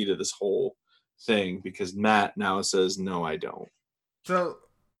is the key to this whole thing, because Matt now says, no, I don't. So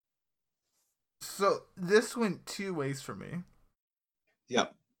this went two ways for me.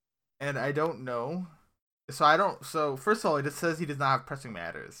 Yep. And I don't know. So first of all, it just says he does not have pressing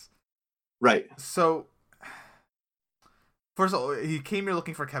matters. Right. So first of all, he came here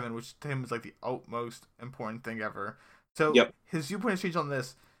looking for Kevin, which to him is like the utmost important thing ever. So His viewpoint has changed on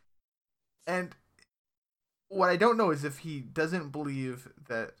this. And what I don't know is if he doesn't believe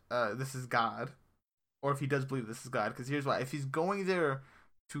that this is God, or if he does believe this is God. Because here's why: if he's going there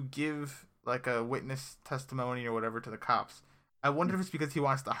to give like a witness testimony or whatever to the cops, I wonder if it's because he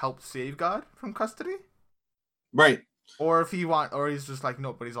wants to help save God from custody, right? Or if he's just like,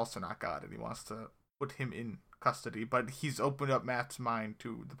 no, but he's also not God, and he wants to put him in custody. But he's opened up Matt's mind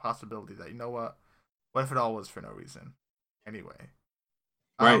to the possibility that, you know what if it all was for no reason, anyway?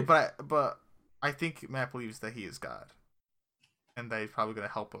 Right. But I think Matt believes that he is God, and that he's probably going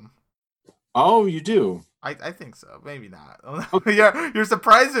to help him. Oh, you do? I think so. Maybe not. You're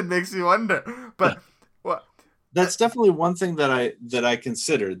surprised. It makes me wonder. But what? That's definitely one thing that I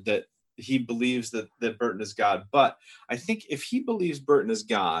considered, that he believes that Burton is God. But I think if he believes Burton is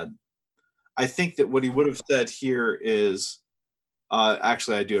God, I think that what he would have said here is,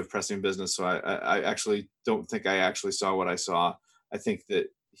 actually, I do have pressing business, so I actually don't think I actually saw what I saw. I think that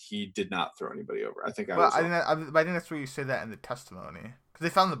he did not throw anybody over. I think I think that's where you say that in the testimony, because they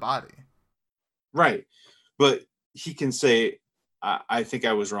found the body. Right. But he can say, I think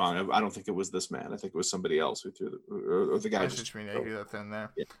I was wrong. I don't think it was this man. I think it was somebody else who threw or the guy. You do that then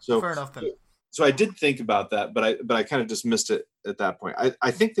there. Yeah. So fair enough then. so I did think about that, but I kind of just missed it at that point.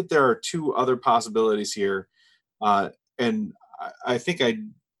 I think that there are two other possibilities here, and I think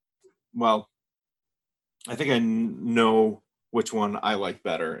well, I think I know which one I like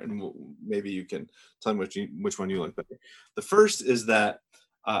better, and maybe you can tell me which one you like better. The first is that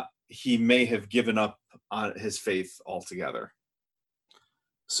he may have given up on his faith altogether.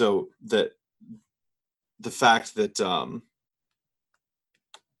 So that the fact that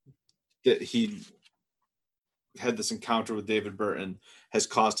that he had this encounter with David Burton has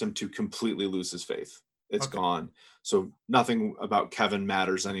caused him to completely lose his faith. It's gone. So nothing about Kevin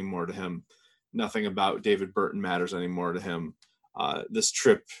matters anymore to him. Nothing about David Burton matters anymore to him. This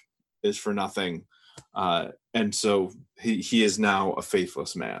trip is for nothing. And so he is now a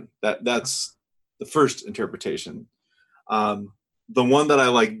faithless man. That's the first interpretation. The one that I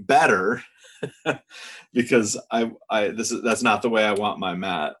like better, because that's not the way I want my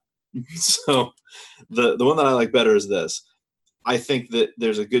Matt. So the one that I like better is this. I think that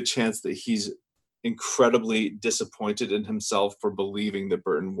there's a good chance that he's incredibly disappointed in himself for believing that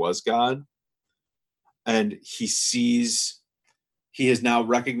Burton was God. And he has now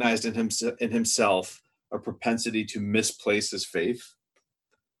recognized in himself a propensity to misplace his faith,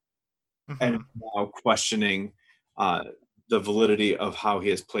 and now questioning the validity of how he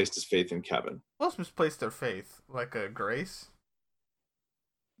has placed his faith in Kevin. Who misplaced their faith? Like a Grace?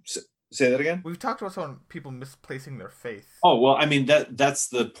 Say that again? We've talked about people misplacing their faith. Oh, well, I mean, that's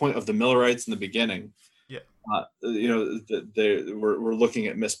the point of the Millerites in the beginning. Yeah. We're looking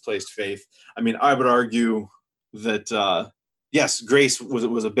at misplaced faith. I mean, I would argue that, yes, Grace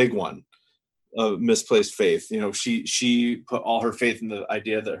was a big one of misplaced faith. She put all her faith in the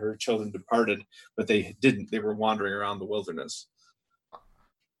idea that her children departed, but they didn't. They were wandering around the wilderness.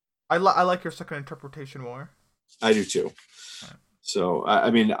 I like your second interpretation more. I do too. Right. So,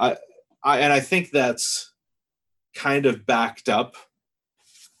 I mean, I think that's kind of backed up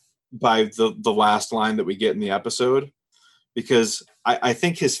by the last line that we get in the episode, because I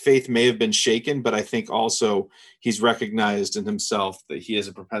think his faith may have been shaken, but I think also he's recognized in himself that he has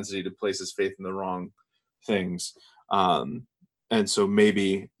a propensity to place his faith in the wrong things. And so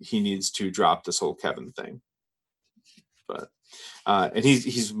maybe he needs to drop this whole Kevin thing. But and he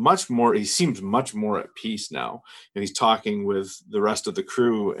seems much more at peace now, and he's talking with the rest of the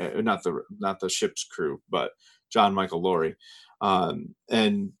crew, not the ship's crew, but John Michael Lowry,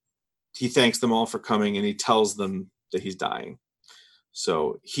 and he thanks them all for coming, and he tells them that he's dying.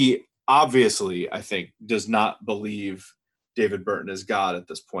 So he obviously, I think, does not believe David Burton is God at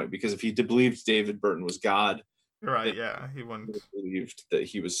this point, because if he believed David Burton was God, right? Yeah, he wouldn't have believed that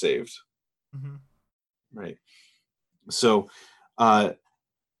he was saved. Mm-hmm. Right. So I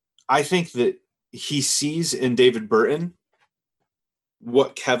think that he sees in David Burton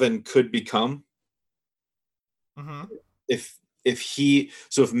what Kevin could become. Mm-hmm.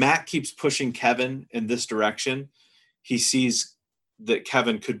 If Matt keeps pushing Kevin in this direction, he sees that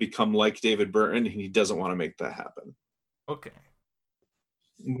Kevin could become like David Burton, and he doesn't want to make that happen. Okay.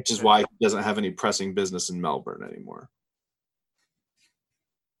 Which is why he doesn't have any pressing business in Melbourne anymore.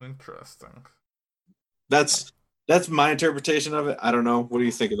 Interesting. That's my interpretation of it. I don't know. What do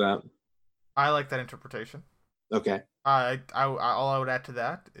you think of that? I like that interpretation. Okay. All I would add to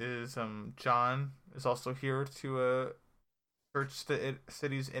that is John is also here to search the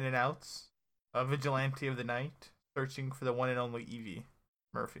city's in and outs. A vigilante of the night, searching for the one and only Evie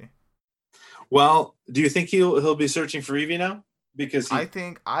Murphy. Well, do you think he'll be searching for Evie now? Because I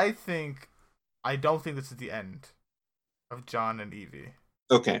don't think this is the end of John and Evie.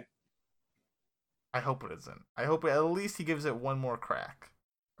 Okay. I hope it isn't. I hope at least he gives it one more crack.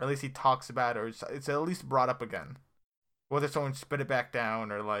 Or at least he talks about it, or it's at least brought up again. Whether someone spit it back down,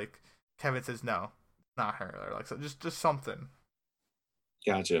 or like Kevin says no, it's not her, or like so just something.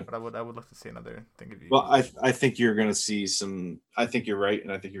 Gotcha. But I would look to see another thing of you. Well, I think you're gonna see some. I think you're right,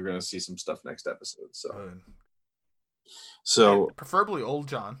 and I think you're gonna see some stuff next episode. So and preferably old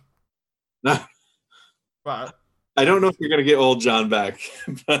John. But I don't know if you're gonna get old John back,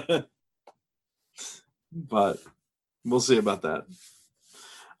 but we'll see about that.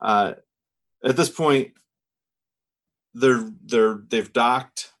 At this point, they've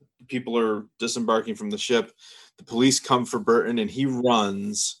docked. People are disembarking from the ship. The police come for Burton, and he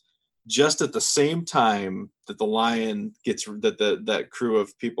runs just at the same time that the Lion gets that crew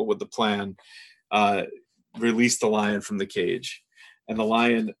of people with the plan release the Lion from the cage, and the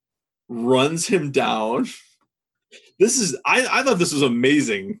Lion runs him down. I thought this was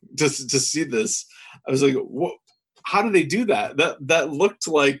amazing to see this. I was like, what? How did they do that? That looked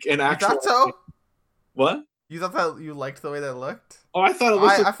like an actual. You thought so? What? You thought that you liked the way that looked? Oh, I thought it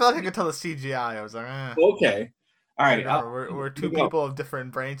looks I feel like I could tell the CGI. I was like, okay. All right. we're two Maybe I'll, people of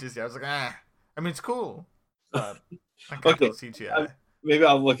different branches here. I was like, I mean, it's cool, but I can't tell okay. the CGI. Maybe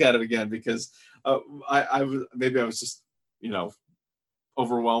I'll look at it again because uh, maybe I was just you know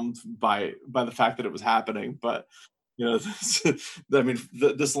overwhelmed by the fact that it was happening. But this, I mean,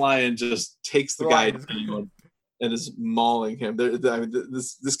 this lion just takes the The guy lion is down and is mauling him. I mean,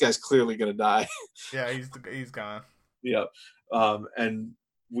 this guy's clearly gonna die. yeah, he's gone. Yeah, and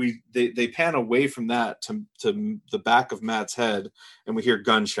they pan away from that to the back of Matt's head, and we hear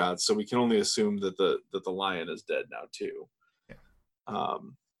gunshots. So we can only assume that the lion is dead now too. Yeah.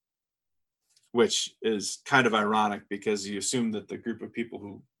 Which is kind of ironic because you assume that the group of people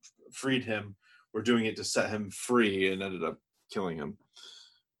who freed him were doing it to set him free and ended up killing him.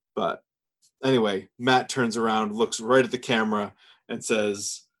 But anyway, Matt turns around, looks right at the camera, and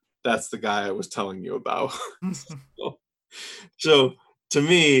says, "That's the guy I was telling you about." So to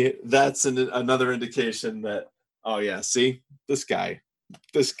me, that's another indication that, oh yeah, see, this guy.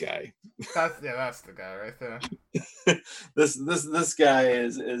 That's the guy right there. this guy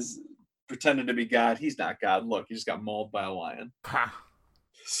is pretending to be God. He's not God. Look, he just got mauled by a lion.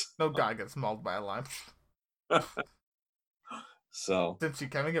 No guy gets mauled by a lion. So Did she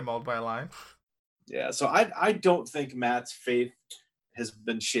Kevin get mauled by a lion? yeah, so I don't think Matt's faith has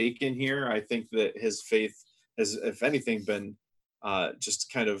been shaken here. I think that his faith has, if anything, been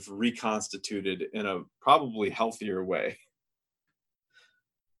just kind of reconstituted in a probably healthier way.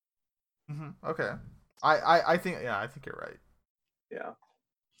 Mm-hmm. Okay. I think I think you're right. Yeah,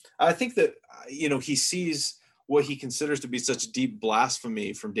 I think that he sees what he considers to be such deep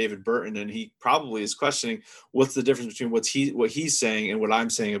blasphemy from David Burton, and he probably is questioning what's the difference between what he's saying and what I'm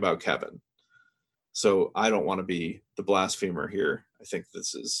saying about Kevin. So I don't want to be the blasphemer here. I think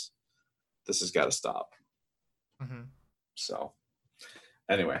this has got to stop. Mm-hmm. So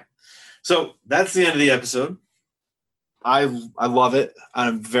anyway, so that's the end of the episode. I love it.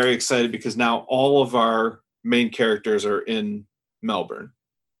 I'm very excited because now all of our main characters are in Melbourne.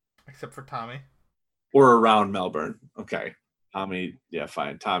 Except for Tommy. Or around Melbourne. Okay. Tommy, yeah,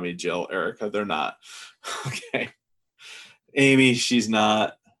 fine. Tommy, Jill, Erica, they're not. Okay. Amy, she's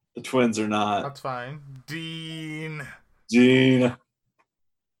not. The twins are not. That's fine. Dean. Gene.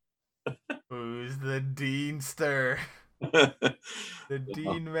 Who's the Deanster? The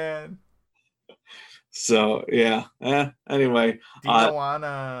Dean man. So yeah. Anyway.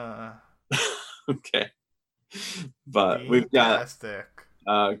 Deanowana. Okay. But Dean we've got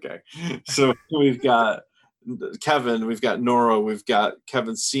okay. So we've got Kevin, we've got Nora, we've got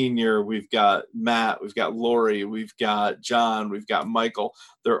Kevin Sr., we've got Matt, we've got Lori, we've got John, we've got Michael.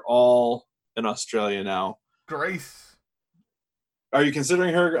 They're all in Australia now. Grace. Are you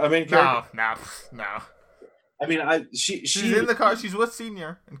considering her a main character? No. I mean, she's in the car. She's with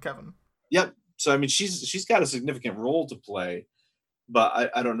Senior and Kevin. Yep. So I mean, she's got a significant role to play,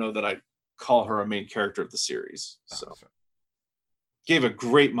 but I don't know that I'd call her a main character of the series. So gave a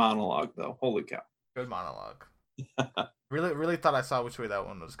great monologue though. Holy cow. Good monologue. Really thought I saw which way that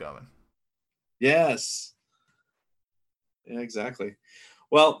one was going. Yes. Yeah, exactly.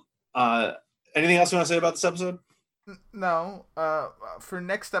 Well, anything else you want to say about this episode? No. For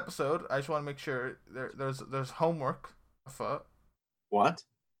next episode, I just want to make sure there's homework afoot. What?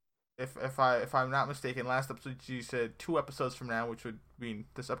 If I'm not mistaken, last episode you said 2 episodes from now, which would mean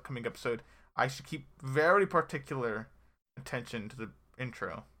this upcoming episode, I should keep very particular attention to the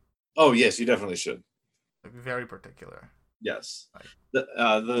intro. Oh yes, you definitely should. Like, very particular. Yes.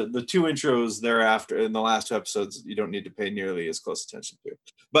 The 2 intros thereafter in the last 2 episodes you don't need to pay nearly as close attention to.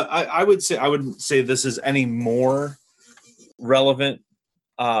 But I wouldn't say this is any more relevant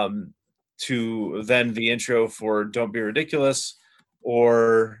to than the intro for Don't Be Ridiculous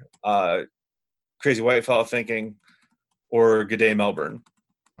or Crazy White Fella Thinking or Good Day Melbourne.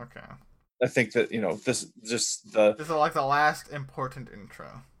 Okay. I think that this is like the last important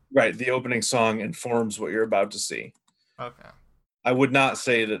intro. Right, the opening song informs what you're about to see. Okay. I would not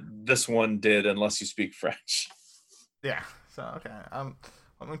say that this one did unless you speak French. Yeah. So okay, I'm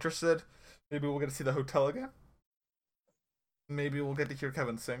interested. Maybe we'll get to see the hotel again. Maybe we'll get to hear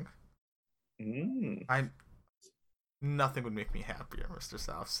Kevin sing. Nothing would make me happier, Mr.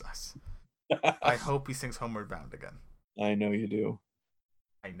 Southside. I hope he sings Homeward Bound again. I know you do.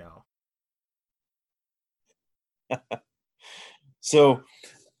 I know. So,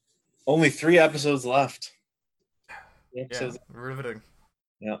 only 3 episodes left. Yeah, riveting.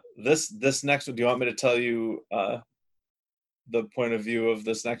 Yeah. This next one, do you want me to tell you the point of view of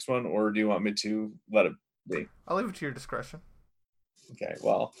this next one, or do you want me to let it be? I'll leave it to your discretion. Okay.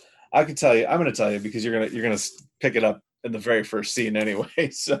 Well, I can tell you. I'm going to tell you because you're gonna pick it up in the very first scene anyway.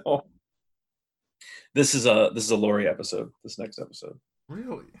 So this is a Laurie episode. This next episode.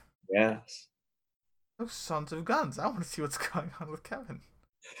 Really? Yes. Those sons of guns. I want to see what's going on with Kevin.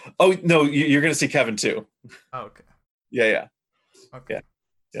 Oh no, you're gonna see Kevin too. Oh, okay. Yeah. Okay.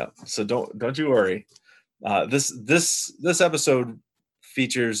 Yeah. So don't you worry. This episode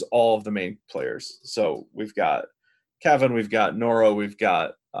features all of the main players. So we've got Kevin, we've got Nora, we've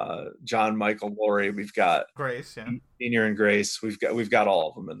got John, Michael, Laurie, we've got Grace, yeah. Senior and Grace. We've got all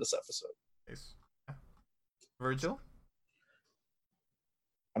of them in this episode. Grace. Yeah. Virgil.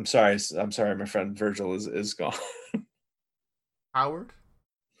 I'm sorry, my friend Virgil is gone. Howard.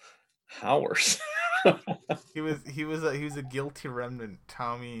 Howard. He was a guilty remnant.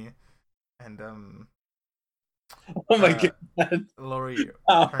 Tommy and Oh my god. Laurie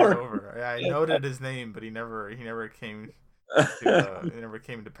Howard. turned over. Yeah, I noted his name, but he never came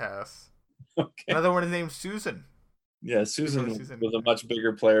to pass. Okay. Another one is named Susan. Yeah, Susan was a much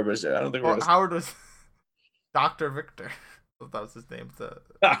bigger player, but I don't think we're Howard was Dr. Victor. That was his name.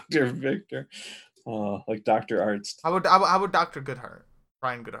 Dr. Victor. Oh, like Dr. Arzt. How about Dr. Goodhart?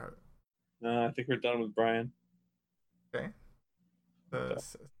 Brian Goodhart. No, I think we're done with Brian. Okay.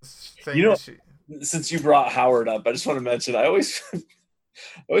 Since you brought Howard up, I just want to mention I always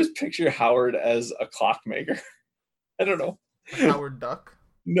picture Howard as a clockmaker. I don't know. Howard Duck?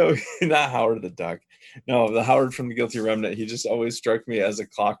 No, not Howard the Duck. No, the Howard from the Guilty Remnant. He just always struck me as a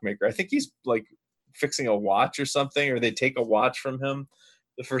clockmaker. I think he's like fixing a watch or something, or they take a watch from him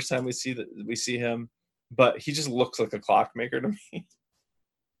the first time we see him, but he just looks like a clockmaker to me.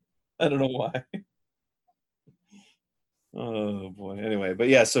 I don't know why. Oh boy. Anyway, but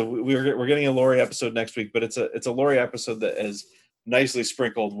yeah, so we're getting a Laurie episode next week, but it's a Laurie episode that is nicely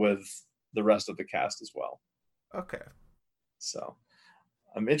sprinkled with the rest of the cast as well. Okay. So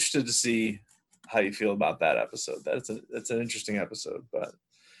I'm interested to see how you feel about that episode. That's an interesting episode, but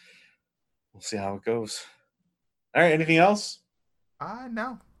we'll see how it goes. All right. Anything else?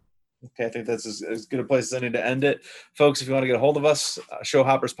 No. Okay, I think that's as good a place as any to end it. Folks, if you want to get a hold of us,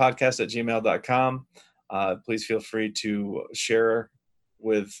 showhopperspodcast@gmail.com. Please feel free to share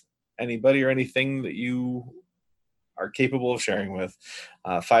with anybody or anything that you are capable of sharing with.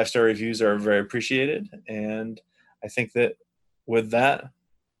 5-star reviews are very appreciated. And I think that with that,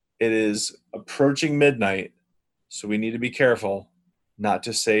 it is approaching midnight, so we need to be careful not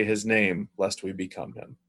to say his name lest we become him.